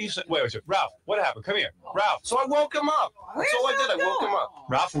 What do you say? Wait, Ralph, what happened? Come here. Ralph. So I woke him up. That's all I did. I woke him up.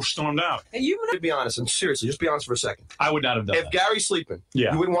 Ralph was stormed out. And you would be honest, and seriously, just be honest for a second. I would not have done If that. Gary's sleeping,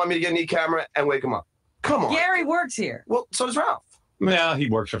 Yeah. you wouldn't want me to get a neat camera and wake him up. Come on. Gary works here. Well, so does Ralph. Well, he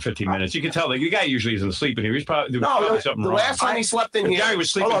works for 15 minutes. You can tell the guy usually isn't sleeping here. He's probably doing something the wrong. last time he slept in The here. guy was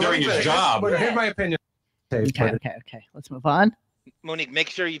sleeping Hold on, during let me his finish. job. But here's my opinion. Okay. Let's move on. Monique,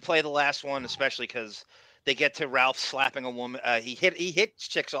 make sure you play the last one, especially because they get to Ralph slapping a woman. He hits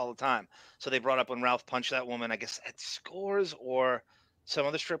chicks all the time. So they brought up when Ralph punched that woman, I guess at Scores or some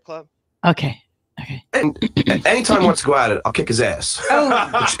other strip club. Okay. And anytime he wants to go at it, I'll kick his ass.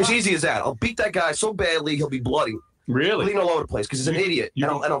 Oh. It's easy as that. I'll beat that guy so badly he'll be bloody. Really? Bleeding all over the place because he's an idiot. And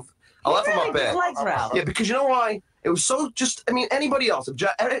I'll F him up bad. Likes Ralph. Yeah, because you know why? It was so anybody else. If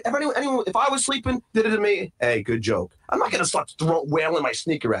anyone, if I was sleeping, did it to me, hey, good joke. I'm not going to start wailing my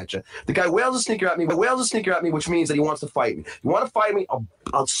sneaker at you. The guy wails a sneaker at me, which means that he wants to fight me. You want to fight me,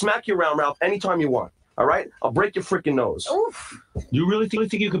 I'll smack you around, Ralph, anytime you want. All right? I'll break your freaking nose. Oof. You really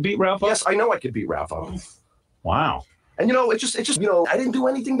think you could beat Ralph up? Yes, I know I could beat Ralph up. Wow. And it's just I didn't do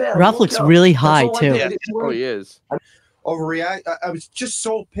anything bad. Ralph looks really high, too. Yeah. Oh, he is. Overreact. I was just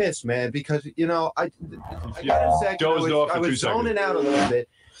so pissed, man, because I got a second. Dozed off for I 2 was zoning seconds. out a little bit.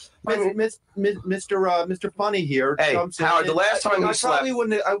 Mr. Funny here. Hey, jumps in, Howard, the and last time I he slept.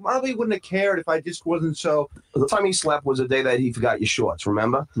 probably wouldn't have cared if I just wasn't so. The time he slept was the day that he forgot your shorts,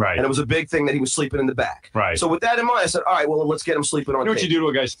 remember? Right. And it was a big thing that he was sleeping in the back. Right. So with that in mind, I said, all right, well, let's get him sleeping on You know what you tape. do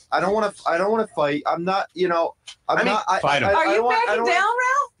to a guy? I don't want to fight. I'm not. Fight him. Are you backing down,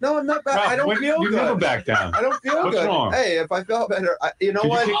 Ralph? No, I'm not. I don't feel you good. never back down. I don't feel What's good. wrong? Hey, if I felt better, you know Could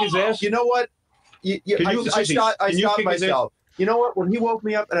what? you kick his ass? You know what? I stopped myself. You know what? When he woke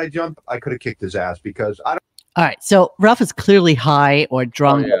me up and I jumped, I could have kicked his ass because I don't. All right. So Ralph is clearly high or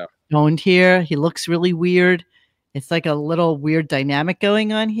drunk, Oh, yeah. stoned here. He looks really weird. It's like a little weird dynamic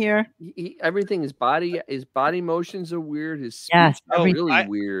going on here. Everything, his body motions are weird. His speech Yes, is really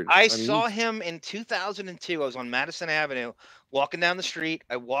weird. I mean, saw him in 2002. I was on Madison Avenue walking down the street.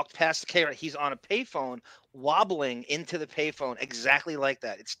 I walked past the K-Rock. He's on a payphone, wobbling into the payphone exactly like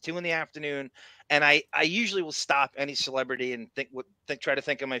that. It's 2 PM, and I usually will stop any celebrity and try to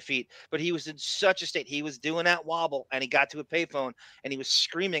think on my feet. But he was in such a state. He was doing that wobble, and he got to a payphone, and he was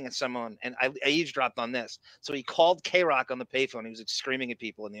screaming at someone. And I eavesdropped on this, so he called K-Rock on the payphone. He was screaming at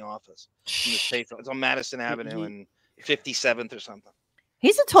people in the office. In this payphone. It's on Madison Avenue and 57th or something.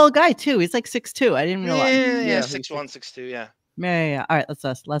 He's a tall guy too. He's like 6'2". I didn't realize. Yeah, 6'1", 6'2", yeah. Yeah. All right,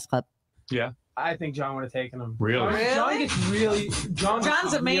 last clip. Yeah. I think John would have taken him. Really? John gets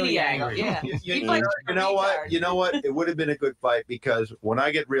John's a maniac. Yeah. You know what? You know what? It would have been a good fight because when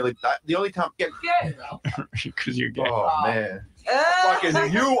I get really, the only time because you're gay. Oh man. Fucking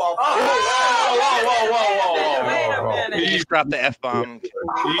you are. Whoa. He just dropped the F-bomb.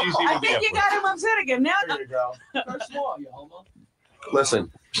 I think you got him upset again. Now there you go. Small, you homo.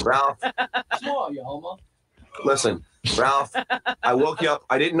 Listen, Ralph. Small, you homo. Listen, Ralph. I woke you up.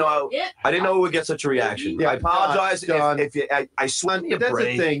 I didn't know it would get such a reaction. Yeah, I apologize, John. If you, I swear. But that's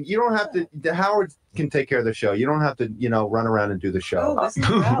the thing. You don't have to. Howard can take care of the show. You don't have to, run around and do the show. Oh, this is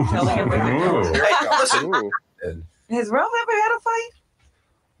Ralph telling everyone. Listen. Has Ralph ever had a fight?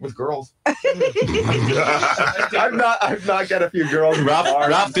 With girls. I've not got a few girls.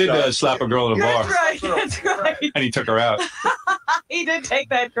 Ralph did slap a girl in a bar. That's right. And he took her out. He did take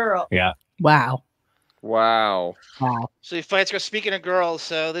that girl. Yeah. Wow. So he fights girls. Speaking of girls,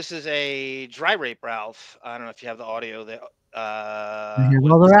 so this is a dry rape, Ralph. I don't know if you have the audio there. I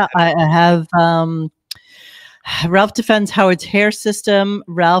have Ralph defends Howard's hair system.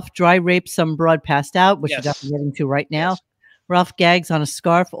 Ralph dry rapes some broad passed out, which we're definitely getting to right now. Ralph gags on a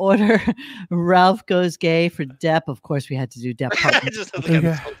scarf order. Ralph goes gay for Depp. Of course, we had to do Depp.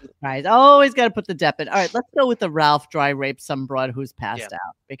 Right. Always got to put the Depp in. All right, let's go with the Ralph dry rape some broad who's passed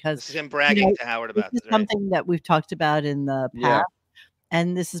out, because this is him bragging to Howard about this. Is something that we've talked about in the past. Yeah.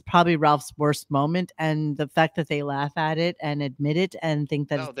 And this is probably Ralph's worst moment, and the fact that they laugh at it and admit it and think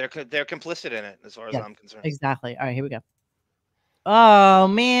that they're complicit in it, as far as I'm concerned. Exactly. All right, here we go. Oh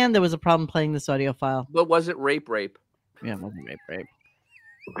man, there was a problem playing this audio file. But was it rape? Yeah, it wasn't rape.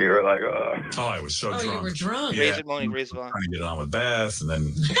 We were like, oh, I was so drunk. You were drunk. Yeah. Trying to get on with Beth, and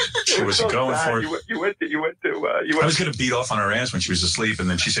then she wasn't going for it. You went to. I was going to beat off on her ass when she was asleep, and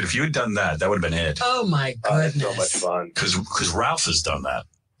then she said, "If you had done that, that would have been it." Oh my goodness! So much fun. Because Ralph has done that.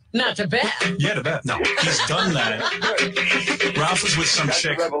 Not to Beth. Yeah, to Beth. No, he's done that. Ralph was with some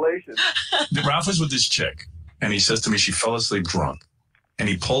chick. Revelation. Ralph was with this chick, and he says to me, she fell asleep drunk, and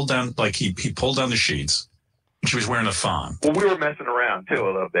he pulled down he pulled down the sheets. She was wearing a thong. Well, we were messing around too a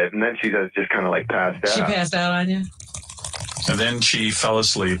little bit, and then she just kind of like passed out. She passed out on you? And then she fell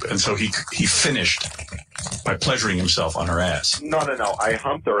asleep, and so he finished by pleasuring himself on her ass. No. I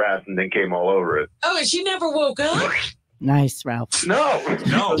humped her ass and then came all over it. Oh, and she never woke up? Nice, Ralph. No.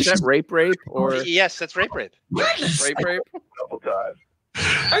 Is that rape? Or yes, that's rape. Rape. Couple times.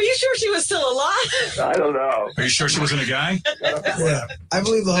 Are you sure she was still alive? I don't know. Are you sure she wasn't a guy? Yeah, I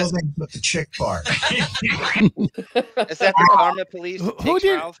believe the whole thing with the chick part. Is that the Karma Police? Who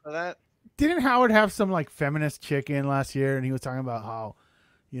did Ralph for that? Didn't Howard have some like feminist chick in last year, and he was talking about how,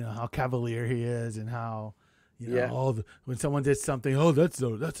 how cavalier he is, and how, when someone did something, that's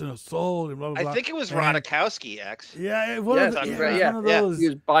an assault, and blah blah blah. I think it was Rodakowski, X. Yeah, He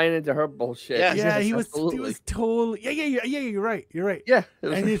was buying into her bullshit. He was totally. Yeah. You're right. Yeah,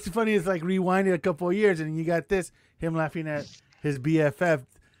 and it's funny. It's like rewinding a couple of years, and you got him laughing at his BFF,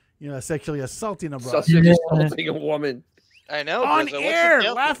 sexually assaulting a brother. Assaulting a woman. I know. On air,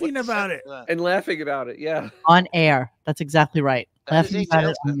 laughing about it. And laughing about it, yeah. On air. That's exactly right. Laughing about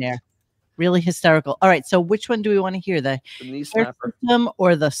it on air. Really hysterical. All right, so which one do we want to hear? The knee hair system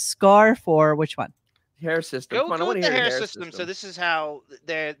or the scarf, or which one? Hair system. Go with the hair system. So this is how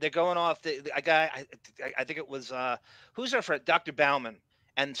they're going off. A guy, I think it was who's our friend, Dr. Bauman,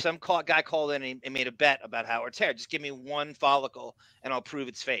 and some guy called in and made a bet about Howard's hair. Just give me one follicle, and I'll prove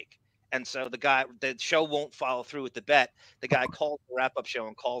it's fake. And so the show won't follow through with the bet. The guy calls the wrap-up show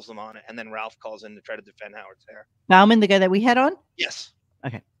and calls them on it, and then Ralph calls in to try to defend Howard's hair. Bauman, the guy that we had on? Yes.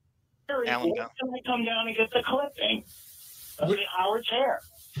 Okay. When can I come down and get the clipping of Howard's hair?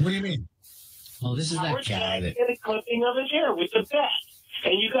 What do you mean? Oh, this is Howard's that guy that... get a clipping of his hair with the bet.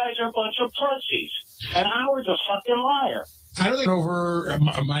 And you guys are a bunch of pussies. And Howard's a fucking liar. I don't think over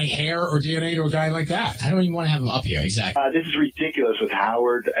my hair or DNA to a guy like that. I don't even want to have him up here. Exactly. This is ridiculous with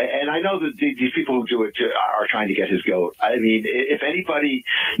Howard, and I know that these people who do it are trying to get his goat. I mean, if anybody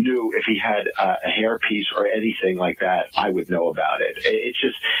knew if he had a hairpiece or anything like that, I would know about it. It's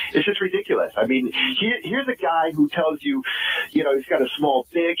just ridiculous. I mean, here's a guy who tells you, you know, he's got a small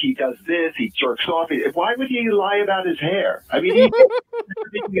dick, he does this, he jerks off. Why would he lie about his hair? I mean, it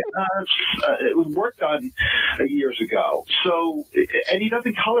was worked on years ago. So, and he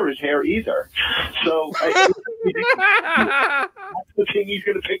doesn't color his hair either. So, that's the thing he's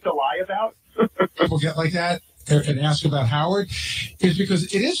going to pick to lie about. People get like that and ask about Howard is because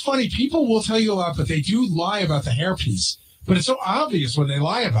it is funny. People will tell you a lot, but they do lie about the hairpiece. But it's so obvious when they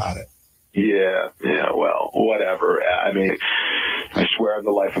lie about it. Yeah, well, whatever. I mean, I swear on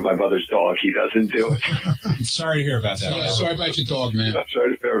the life of my mother's dog, he doesn't do it. Sorry to hear about that. Sorry about your dog, man. I'm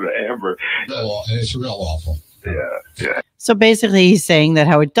sorry to hear about Amber. It's real awful. Yeah. So basically, he's saying that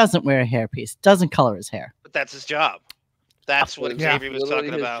Howard doesn't wear a hairpiece, doesn't color his hair. But that's his job. That's what Xavier was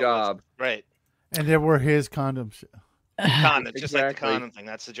talking his about. job. Right. And there were his condoms. Condom, just like the condom thing.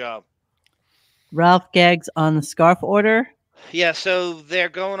 That's the job. Ralph gags on the scarf order. Yeah, so they're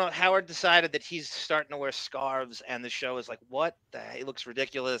going on. Howard decided that he's starting to wear scarves, and the show is like, what the heck? It looks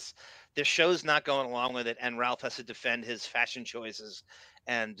ridiculous. The show's not going along with it, and Ralph has to defend his fashion choices.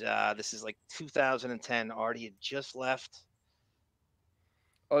 And this is like 2010. Artie had just left.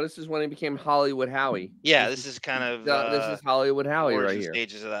 Oh, this is when he became Hollywood Howie. Yeah, this is kind of this is Hollywoed Howie right here.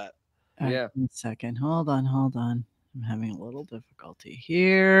 Stages of that. Yeah. 1 second. Hold on. I'm having a little difficulty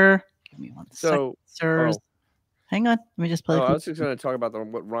here. Give me 1 second, sirs. Hang on. Let me just play. I was just going to talk about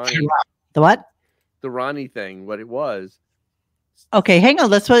what Ronnie. The what? The Ronnie thing. What it was. Okay, hang on.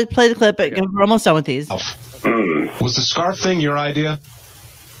 Let's play the clip. We're almost done with these. Was the scarf thing your idea?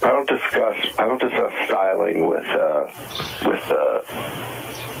 I don't discuss styling with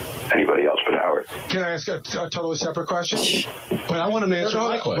anybody else but Howard. Can I ask a totally separate question? But I want to answer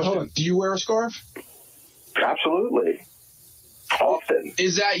my question. Hold on. Do you wear a scarf? Absolutely. Often.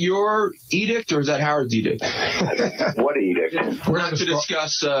 Is that your edict or is that Howard's edict? What edict? We're not to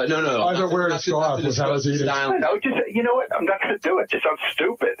discuss. No. I don't wear a scarf. Was Howard's edict? No, you know what? I'm not going to do it. Just sounds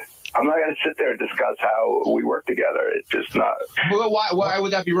stupid. I'm not going to sit there and discuss how we work together. It's just not. Well, why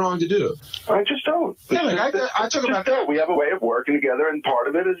would that be wrong to do? I just don't. Yeah, I talk about that. We have a way of working together, and part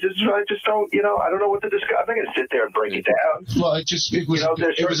of it is just I just don't. I don't know what to discuss. I'm not going to sit there and break it down. Well, it was.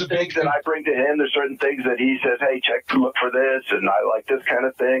 There's certain things that I bring to him. There's certain things that he says, "Hey, look for this," and I like this kind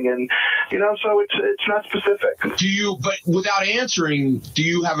of thing, and so it's not specific. Do you? But without answering, do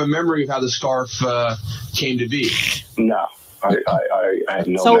you have a memory of how the scarf came to be? No. I have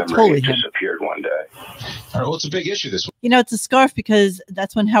no memory. Totally it disappeared one day. All right, well, it's a big issue this one. It's a scarf because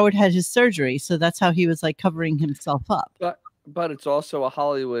that's when Howard had his surgery. So that's how he was like covering himself up. But it's also a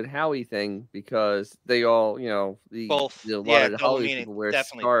Hollywood Howie thing because they all, both. A lot of Hollywood people wear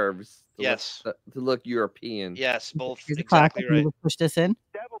scarves to look European. Yes, both. Here's exactly right. Push this in.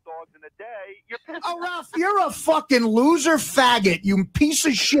 Oh, Ralph, you're a fucking loser faggot, you piece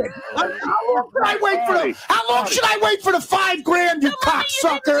of shit. How long should I wait for the $5,000, you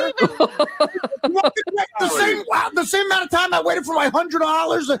cocksucker? the same amount of time I waited for my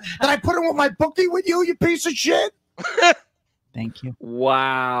 $100 that I put in with my bookie with you, you piece of shit. Thank you.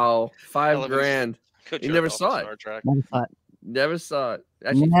 Wow, $5,000. You never saw it. Never saw it.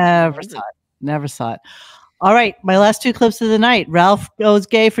 Actually, Never saw it. All right, my last two clips of the night. Ralph goes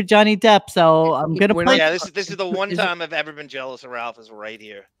gay for Johnny Depp, so I'm gonna play. Yeah, this is the one time I've ever been jealous of Ralph. Is right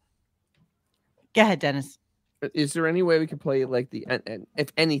here. Go ahead, Dennis. Is there any way we can play like the end,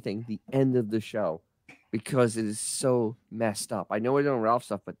 if anything, the end of the show? Because it is so messed up. I know we're doing Ralph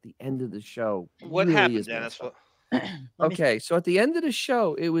stuff, but the end of the show. What really happened, is Dennis? Okay, so at the end of the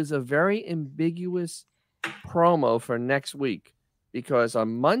show, it was a very ambiguous promo for next week because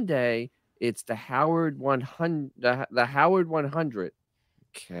on Monday it's the Howard 100, the Howard 100.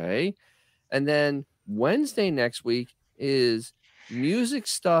 Okay, and then Wednesday next week is music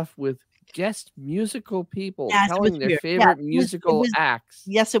stuff with guest musical people telling their favorite musical acts.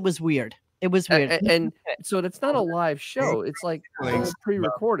 Yes, it was weird. It was weird, and so that's not a live show. It's like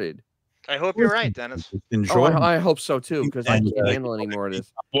pre-recorded. I hope you're right, Dennis. Oh, I hope so too, because I can't handle any more of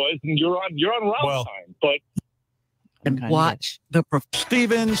this. Well, you're on Ralph's time, but and watch the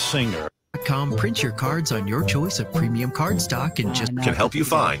Steven Singer. Print your cards on your choice of premium card stock and just can help you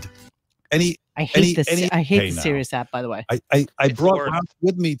find I hate the Sirius app, by the way. I brought Ralph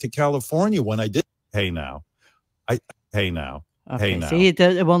with me to California when I did Hey Now. Okay, now. see,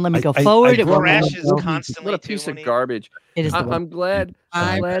 it won't let me go forward. It won't let me crashes go. constantly. What a piece of garbage. It is the I'm glad.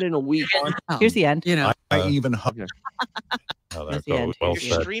 I'm glad in a week. Here's the end. You know, I even how that the goes. end. Well Here's the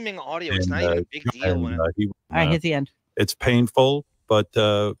said. end. Streaming audio, it's not even a big deal. And, When All right, here's the end. It's painful, but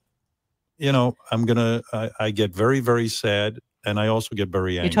you know, I get very, very sad, and I also get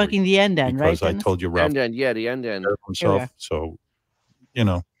very angry. You're talking the end, right? Because I Dennis? told you, Ralph, Yeah, the end. himself. So, you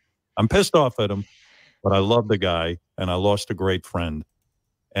know, I'm pissed off at him, but I love the guy, and I lost a great friend,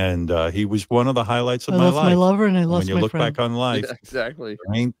 and he was one of the highlights of I my lost life. my lover and I And lost when you my look friend. back on life, Yeah, exactly.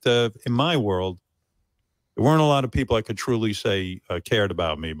 there ain't in my world. There weren't a lot of people I could truly say cared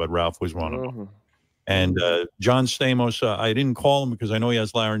about me, but Ralph was one of them. And John Stamos, I didn't call him because I know he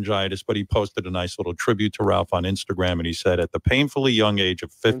has laryngitis, but he posted a nice little tribute to Ralph on Instagram. And he said, at the painfully young age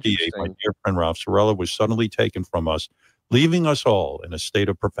of 58, my dear friend Ralph Cirella was suddenly taken from us, leaving us all in a state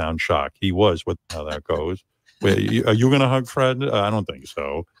of profound shock. He was, with how that goes. Are you going to hug Fred? I don't think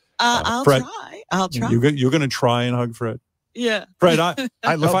so. I'll Fred, try. I'll try. You're going to try and hug Fred? Yeah. Fred,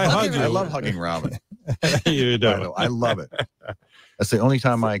 I love hug you. I love hugging Robin. You do. I love it. That's the only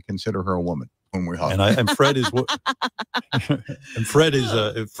time I consider her a woman, when we hug. And Fred is and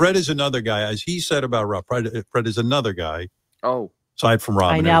Fred is another guy, as he said about Rob. Fred is another guy. Oh, aside from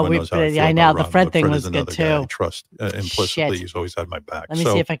Robin, I know. everyone knows how I feel I know. about The Robin, Fred but thing Fred was is good another guy I too. trust implicitly. Shit. He's always had my back. Let me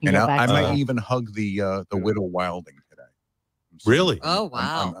see if I can go back. I to might that. even hug the widow Wilding today. Really? Oh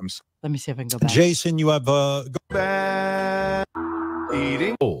wow. Let me see if I can go back. Jason, you have go back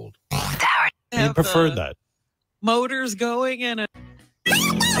eating old. You preferred that. Motors going and a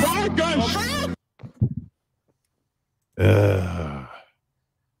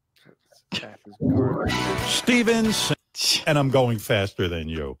Stevens, and I'm going faster than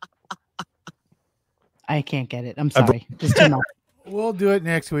you. I can't get it. I'm sorry. It's too much. We'll do it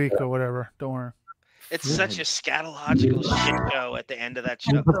next week or whatever. Don't worry. it's such a scatological shit show at the end of that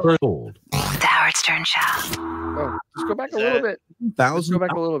show. You prefer old. The Howard Stern Show. Oh, just go back a little bit. Let's go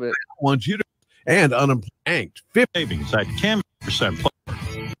back a little bit. Want you to and unemployed. Savings at 10%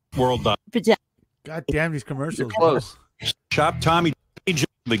 world. God damn these commercials. Close. Shop Tommy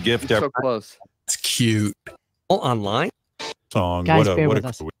the gift. So close. It's cute. All online Song. Guys, what bear a with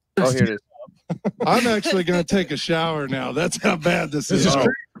us. Oh, here it is. I'm actually going to take a shower now. That's how bad this is.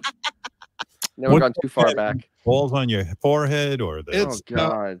 Now we've gone too far back. Balls on your forehead or the Oh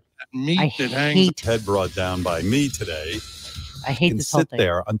God. Meat that hangs. hate- head brought down by me today. I hate Can this whole sit thing.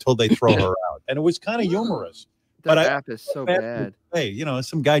 there until they throw her out, and it was kind of humorous. That But app is so bad. Hey, you know,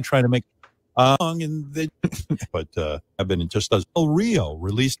 some guy trying to make and they, but I've been just as Rio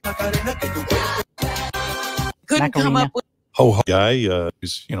released couldn't come up with ho guy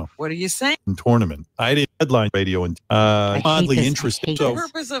who's what are you saying? in tournament. I did headline radio and oddly this. I interesting. hate So this.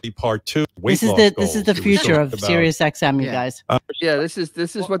 Purpose of part 2. This is the future of Sirius XM, you Yeah. guys. Yeah, this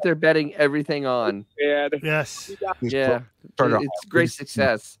is what they're betting everything on. Yes. Yeah, it's great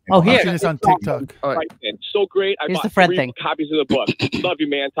success. Oh, I've here. seen this on TikTok. All right. Right, man. So great. I Here's bought the Fred 3 thing. copies of the book. Love you,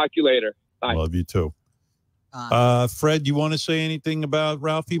 man. Talk to you later. Bye. Love you too. Fred, you want to say anything about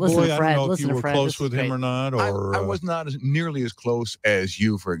Ralphie Listen Boy? to I Fred. don't know if Listen you to were Fred. close This with is him great. or not, or I was not nearly as close as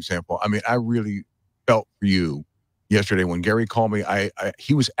you, for example. I mean, I really felt for you yesterday when Gary called me.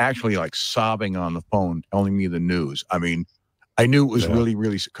 He was actually like sobbing on the phone, telling me the news. I mean, I knew it was really,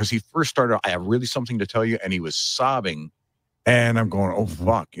 really, because he first started, I have really something to tell you, and he was sobbing. And I'm going, oh,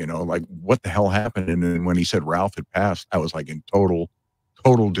 fuck, like what the hell happened? And then when he said Ralph had passed, I was like in total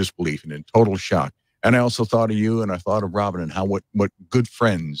disbelief and in total shock. And I also thought of you, and I thought of Robin, and how what good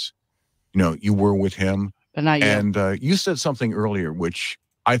friends, you were with him. But not you. And you said something earlier, which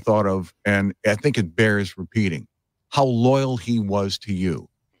I thought of, and I think it bears repeating, how loyal he was to you.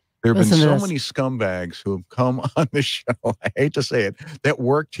 There have been so many scumbags who have come on the show, I hate to say it, that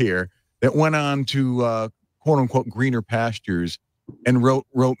worked here, that went on to quote unquote greener pastures and wrote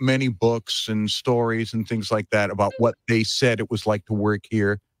many books and stories and things like that about what they said it was like to work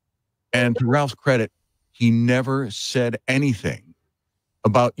here. And to Ralph's credit, he never said anything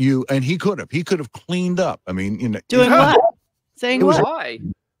about you, and he could have cleaned up. I mean, Doing what? Saying what? Why?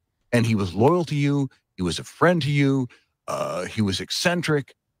 And he was loyal to you. He was a friend to you. He was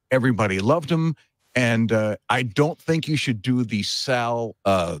eccentric. Everybody loved him. And I don't think you should do the Sal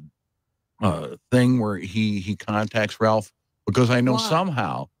thing where he contacts Ralph, because I know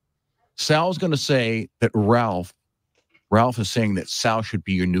somehow Sal's going to say that Ralph is saying that Sal should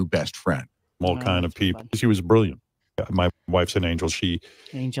be your new best friend. all kind of people. She was brilliant. My wife's an angel. She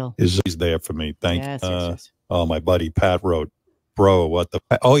is there for me. Thank you. Yes. Oh, my buddy Pat wrote, bro, what the?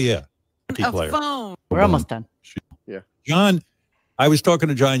 Oh yeah, A phone. We're almost done. Yeah. John, I was talking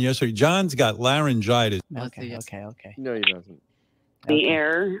to John yesterday. John's got laryngitis. Okay. No, he doesn't. the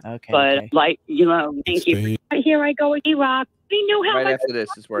air. Okay. But okay. like, thank you. Here I go with E-Rock. We knew how Right much after this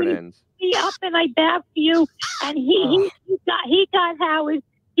is where it ends. me up, and I bowed to you, and he got Howard.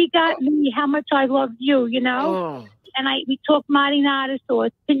 He got me how much I love you, And we talked marinara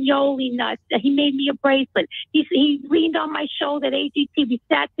sauce, pinoli nuts. He made me a bracelet. He leaned on my shoulder at AGT. We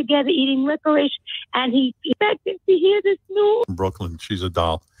sat together eating licorice, and he expected to hear this news. Brooklyn, she's a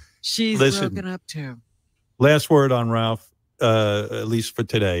doll. She's Listen, broken up too. Last word on Ralph, at least for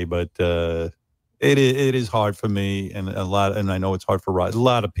today, but it is hard for me and and I know it's hard for a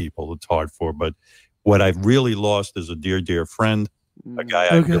lot of people. It's hard for, but what I've really lost is a dear friend, a guy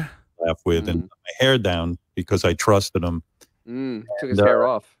I really laugh with, and put my hair down because I trusted him. Took his hair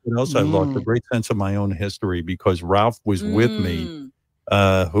off. And also, I lost a great sense of my own history because Ralph was with me.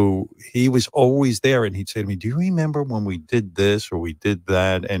 Who he was always there, and he'd say to me, "Do you remember when we did this or we did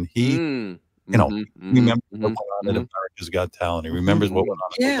that?" And he, remembers what went on at America's Got Talent. He remembers what went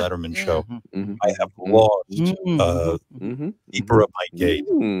on at the Letterman show. I have lost keeper of my gate.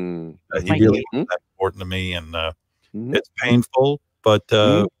 He really was that important to me, and it's painful, but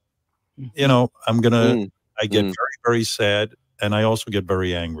I'm gonna. I get very, very sad, and I also get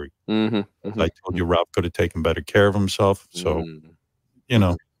very angry. As I told you, Ralph could have taken better care of himself. So,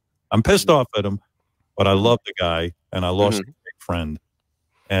 I'm pissed off at him, but I love the guy, and I lost a great friend.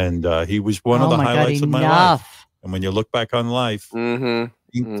 And he was one of the highlights of my life. And when you look back on life,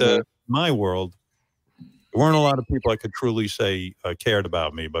 my world, there weren't a lot of people I could truly say cared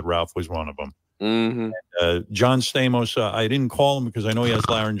about me, but Ralph was one of them. John Stamos, I didn't call him because I know he has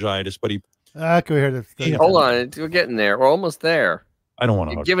laryngitis, but he... can we hear the Hold on, we're getting there. We're almost there. I don't want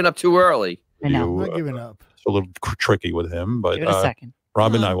to... You're giving up too early. I know. I'm not giving up. It's a little tricky with him, but... Give it a second.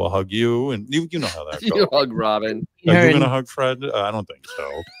 Robin, I will hug you, and you know how that goes. You hug Robin. Are you going to hug Fred? I don't think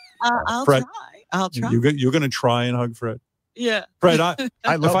so. I'll Fred, try. I'll try. You're going to try and hug Fred? Yeah. Fred, I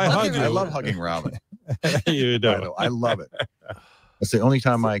love hugging Robin. You do. I love it. That's the only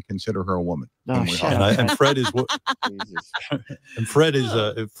time I consider her a woman. And Fred is and Fred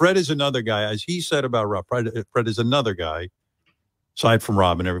is another guy, as he said about Rob. Fred is another guy. Aside from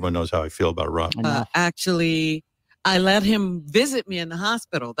Robin, everyone knows how I feel about Rob. Actually, I let him visit me in the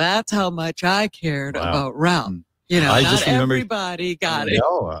hospital. That's how much I cared about Ralph. I just remember, everybody got it.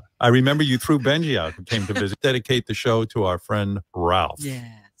 I remember you threw Benji out who came to visit. Dedicate the show to our friend Ralph.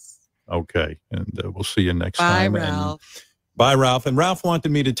 Yes. Okay. And we'll see you next Bye, time. Ralph. Bye, Ralph. And Ralph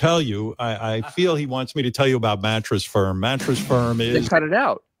wanted me to tell you, I feel he wants me to tell you about Mattress Firm. Mattress Firm is... They cut it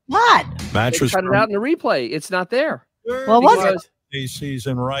out. What? Mattress They cut Firm. it out in the replay. It's not there. Well, was it?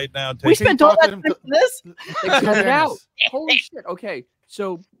 Season right now. We spent all that time for this? They cut it out. Holy shit. Okay.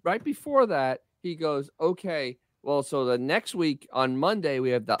 So right before that, he goes, okay, well, so the next week on Monday,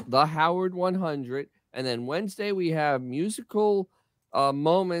 we have the Howard 100. And then Wednesday, we have musical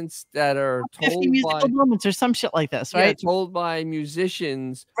moments that are told 50 musical moments or some shit like this, right? Yeah, told by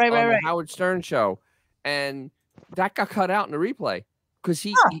musicians on the Howard Stern show. And that got cut out in the replay because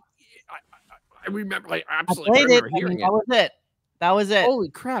I remember, like, absolutely remember hearing it. That was it. That was it. Holy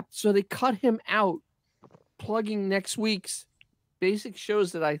crap. So they cut him out plugging next week's basic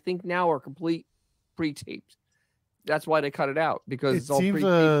shows that I think now are complete pre-taped. That's why they cut it out, because it's all seems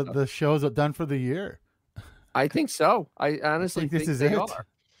the shows are done for the year. I think so. I honestly think they are.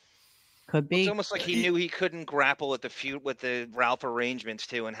 Could be. It's almost like he knew he couldn't grapple with the feud with the Ralph arrangements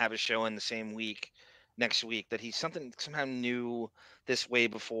too, and have a show in the same week next week. That he somehow knew this way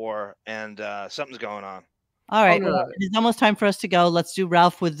before, and something's going on. All right, well, it's almost time for us to go. Let's do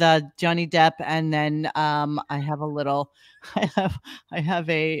Ralph with Johnny Depp, and then I have a little. I have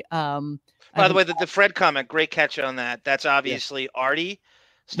a. By the way, the Fred comment, great catch on that. That's obviously Artie,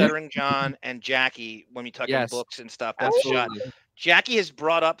 Stuttering John, and Jackie when we talk about books and stuff. That's shot. Jackie has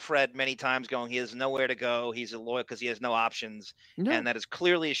brought up Fred many times, going, he has nowhere to go. He's a lawyer because he has no options, and that is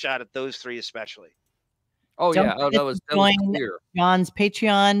clearly a shot at those three, especially. Oh yeah, that was clear. John's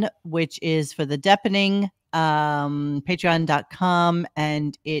Patreon, which is for the Deppening. Patreon.com,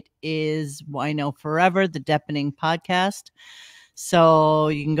 and it is I Know Forever, the Deppening podcast. So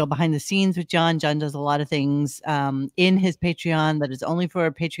you can go behind the scenes with John. John does a lot of things in his Patreon that is only for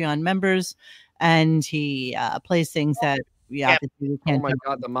Patreon members, and he plays things that we can't. Oh my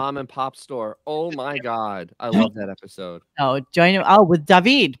god, the mom and pop store. Oh my god, I love that episode. Oh, join him. Oh, with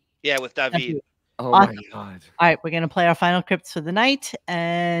David. Yeah, with David. Oh awesome. My god. All right, we're going to play our final crypts for the night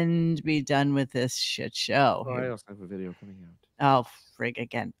and be done with this shit show. Oh, I also have a video coming out. Oh, frig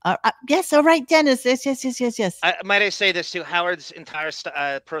again. Yes, all right, Dennis. Yes. Might I say this too? Howard's entire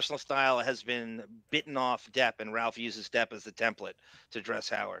personal style has been bitten off Depp, and Ralph uses Depp as the template to dress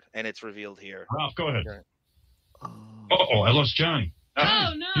Howard, and it's revealed here. Ralph, go ahead. Uh-oh, I lost Johnny.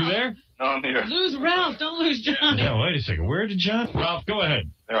 Oh, no. You there? No, I'm here. Lose Ralph. Don't lose Johnny. Yeah, wait a second. Where did John? Ralph, go ahead.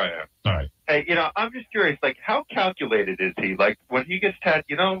 There I am. All right. Hey, I'm just curious, like, how calculated is he? Like, when he gets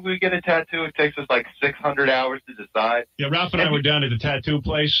tattooed, when we get a tattoo, it takes us like 600 hours to decide. Yeah, Ralph and I were down at the tattoo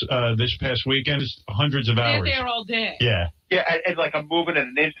place this past weekend. It's hundreds of hours. They're there all day. Yeah. Yeah, and like I'm moving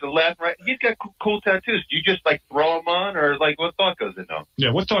an inch to the left, right? He's got cool tattoos. Do you just like throw them on, or like what thought goes into them?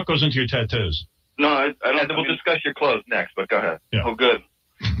 Yeah, what thought goes into your tattoos? No, I don't. And then we'll discuss your clothes next. But go ahead. Yeah. Oh, good.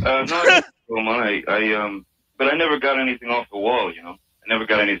 No, I throw them on. But I never got anything off the wall. I never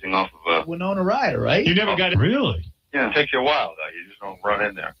got anything off of Winona Ryder, right? You never got it? Really? Yeah, it takes you a while though. You just don't run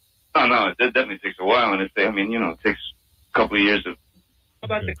in there. No, it definitely takes a while, and it takes a couple of years of.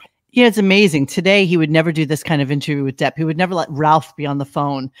 About the Yeah, it's amazing. Today, he would never do this kind of interview with Depp. He would never let Ralph be on the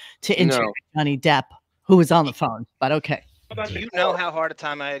phone to interview Johnny Depp, who was on the phone. But okay. Do you know how hard a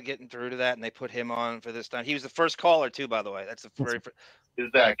time I had getting through to that, and they put him on for this time? He was the first caller too, by the way. That's the very first. Is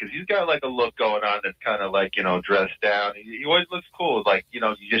that because he's got like a look going on that's kind of like dressed down. He always looks cool. Like you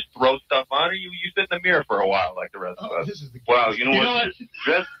just throw stuff on, or you sit in the mirror for a while like the rest of us. Wow, you know what?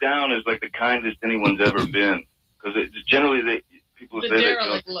 Dressed down is like the kindest anyone's ever been because generally people say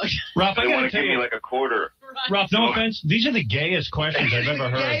that Ralph, they want to give me like a quarter. Ralph, no offense. These are the gayest questions I've ever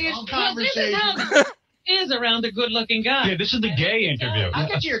heard. Gayest conversation. Is around a good-looking guy. Yeah, this is the gay interview. I'll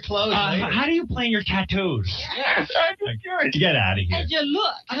get you your clothes later. How do you plan your tattoos? Yeah. Get out of here. And your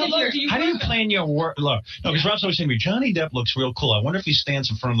look. How do you plan your work? Look, no, because Ralph's always saying to me, Johnny Depp looks real cool. I wonder if he stands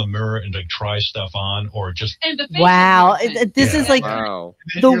in front of the mirror and like tries stuff on, or just. Wow, this is like. Wow.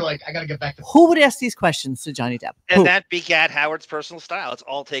 You're like, I got to get back to. Who would ask these questions to Johnny Depp? And that begat Howard's personal style. It's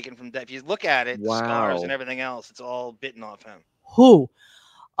all taken from Depp. If you look at it, scars and everything else, it's all bitten off him. Who?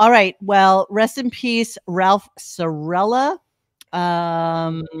 All right. Well, rest in peace, Ralph Cirella.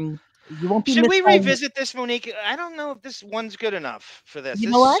 You won't be. Should we revisit this, Monique? I don't know if this one's good enough for this.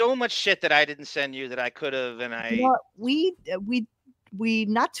 There's so much shit that I didn't send you that I could have, and I. You know we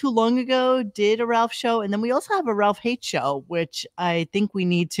not too long ago did a Ralph show, and then we also have a Ralph Hate show, which I think we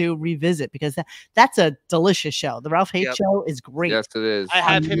need to revisit because that's a delicious show. The Ralph Hate show is great. Yes, it is. I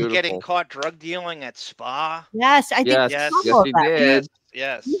have him getting caught drug dealing at Spa. Yes, I think yes, he did.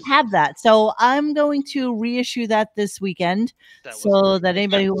 Yes, we have that. So I'm going to reissue that this weekend, so that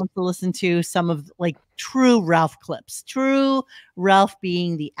anybody who wants to listen to some of like true Ralph clips, true Ralph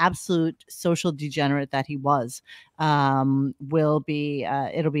being the absolute social degenerate that he was, will be.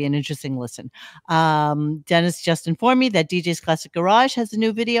 It'll be an interesting listen. Dennis just informed me that DJ's Classic Garage has a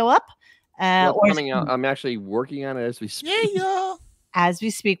new video up. Coming out. I'm actually working on it as we speak. Yeah. As we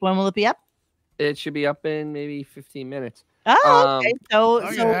speak, when will it be up? It should be up in maybe 15 minutes. Oh, okay. So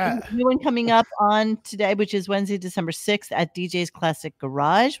new one coming up on today, which is Wednesday, December 6th at DJ's Classic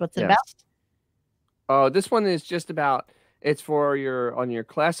Garage. What's it about? Oh, this one is just about, it's for your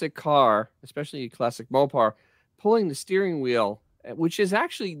classic car, especially your classic Mopar, pulling the steering wheel, which is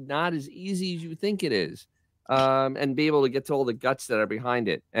actually not as easy as you think it is. And be able to get to all the guts that are behind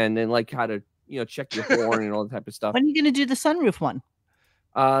it, and then like how to check your horn and all that type of stuff. When are you going to do the sunroof one?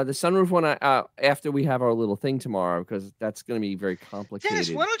 The sunroof one after we have our little thing tomorrow, because that's going to be very complicated. Dennis,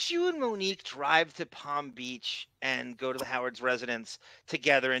 why don't you and Monique drive to Palm Beach and go to the Howard's residence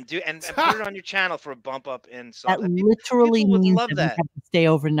together and put it on your channel for a bump up in that literally would means love that that. we have to stay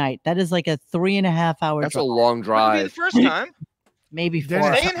overnight. That is like a 3.5 hour. That's drive. a long drive. The first time. Maybe 4.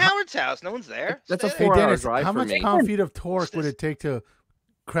 Dennis, Stay in Howard's house. No one's there. That's a Stay 4 there. hour drive how for much me. pound-feet of torque would it take to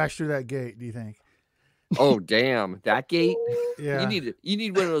crash through that gate, do you think? Oh damn, that gate! Yeah. You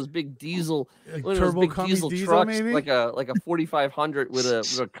need one of those big diesel, one of those turbo big Cummins diesel trucks, maybe? like a 4500 with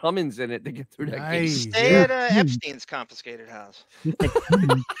a Cummins in it to get through that gate. Stay at Epstein's confiscated house.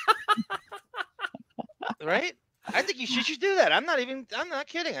 Right? I think you should do that. I'm not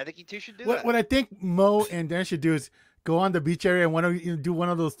kidding. I think you two should do that. What I think Mo and Dan should do is go on the beach area and do one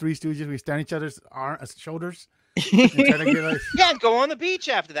of those Three Stooges. We stand each other's shoulders. And try to get like... Yeah, and go on the beach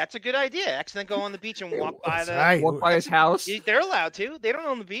after. That's a good idea. Accident go on the beach and walk by walk by his house. They're allowed to. They don't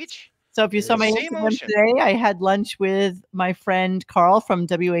own the beach. So if you saw my Instagram today, I had lunch with my friend Carl from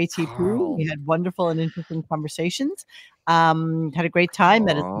WATP. We had wonderful and interesting conversations. Had a great time.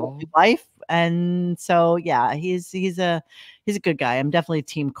 Met his wife, and so yeah, he's a good guy. I'm definitely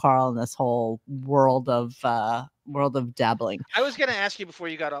Team Carl in this whole world of dabbling. I was going to ask you before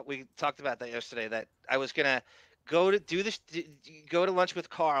you got up. We talked about that yesterday. That I was going to go to lunch with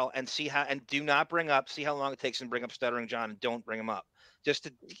Carl and see how, and do not bring up. See how long it takes to bring up Stuttering John, and don't bring him up.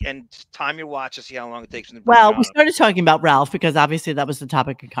 and time your watch to see how long it takes. Well, we started talking about Ralph because obviously that was the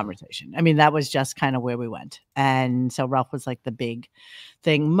topic of conversation. I mean, that was just kind of where we went. And so Ralph was like the big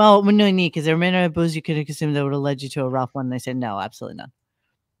thing. Monique, is there a minute of booze you could consume that would have led you to a Ralph one? And they said, no, absolutely none.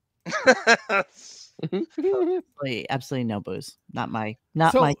 Absolutely no booze. Not my.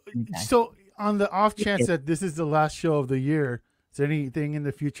 So on the off chance that this is the last show of the year, is there anything in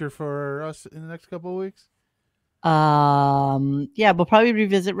the future for us in the next couple of weeks? Yeah, we'll probably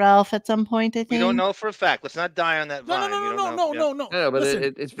revisit Ralph at some point. I think we don't know for a fact. Let's not die on that vine. No. Yeah, but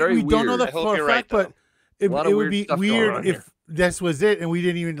Listen, it's very weird. We don't know that for a fact, but it would be weird if this was it and we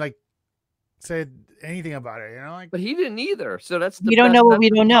didn't even like say anything about it. You know, like. But he didn't either. So that's we don't know what we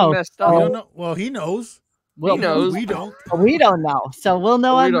don't know. We don't know. Well, he knows. He knows. We don't. We don't know. So we'll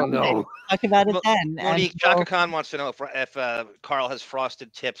know. We don't know. Talk about it then. Monique, Chaka Khan wants to know if Carl has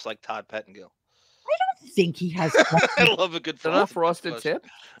frosted tips like Todd Pettengill. I don't think he has. I love a good frosted tip.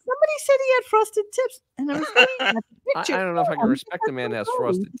 Somebody said he had frosted tips, and I was looking at the picture. I don't know if I can respect a man that has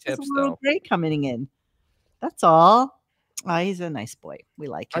frosted tips, though. Great coming in. That's all. He's a nice boy. We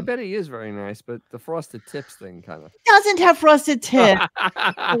like him. I bet he is very nice, but the frosted tips thing kind of doesn't have frosted tips.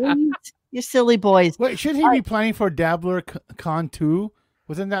 You silly boys. Wait, should he be planning for Dabbler Con 2?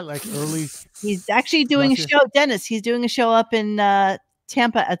 Wasn't that like early? He's actually doing a show, Dennis. He's doing a show up in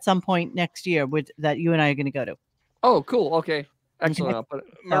Tampa at some point next year that you and I are going to go to. Oh, cool. Okay. Excellent. I'll put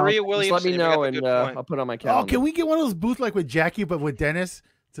Maria Williams. Let me know, and I'll put it on my calendar. Oh, can we get one of those booths like with Jackie, but with Dennis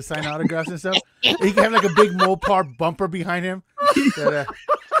to sign autographs and stuff? He can have like a big Mopar bumper behind him.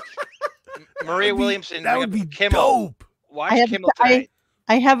 Maria Williamson. That would be Kimmel. dope. Watch Kimmel tonight.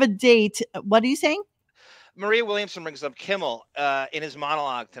 I have a date. What are you saying? Maria Williamson brings up Kimmel in his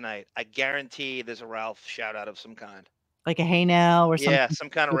monologue tonight. I guarantee there's a Ralph shout out of some kind. Like a hey now or something. Yeah, some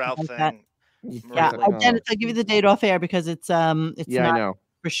kind of Ralph like thing. That. Yeah, Dennis, I'll give you the date off air because it's not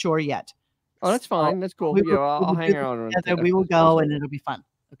for sure yet. Oh, that's fine. That's cool. I'll hang around. We will go and it'll be fun.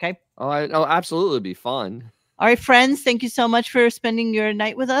 Okay. Oh, absolutely be fun. All right, friends. Thank you so much for spending your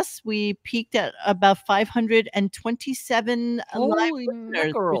night with us. We peaked at about 527 live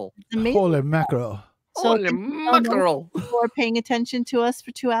listeners. Holy mackerel. So Holy mackerel. For paying attention to us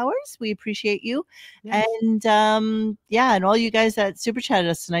for 2 hours. We appreciate you. Yes. And and all you guys that super chatted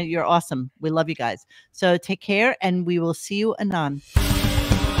us tonight, you're awesome. We love you guys. So take care and we will see you anon.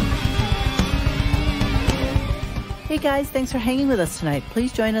 Hey guys, thanks for hanging with us tonight.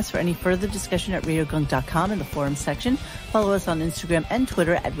 Please join us for any further discussion at radiogunk.com in the forum section. Follow us on Instagram and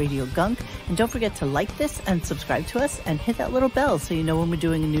Twitter at Radio Gunk. And don't forget to like this and subscribe to us and hit that little bell so you know when we're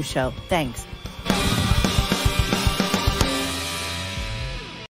doing a new show. Thanks.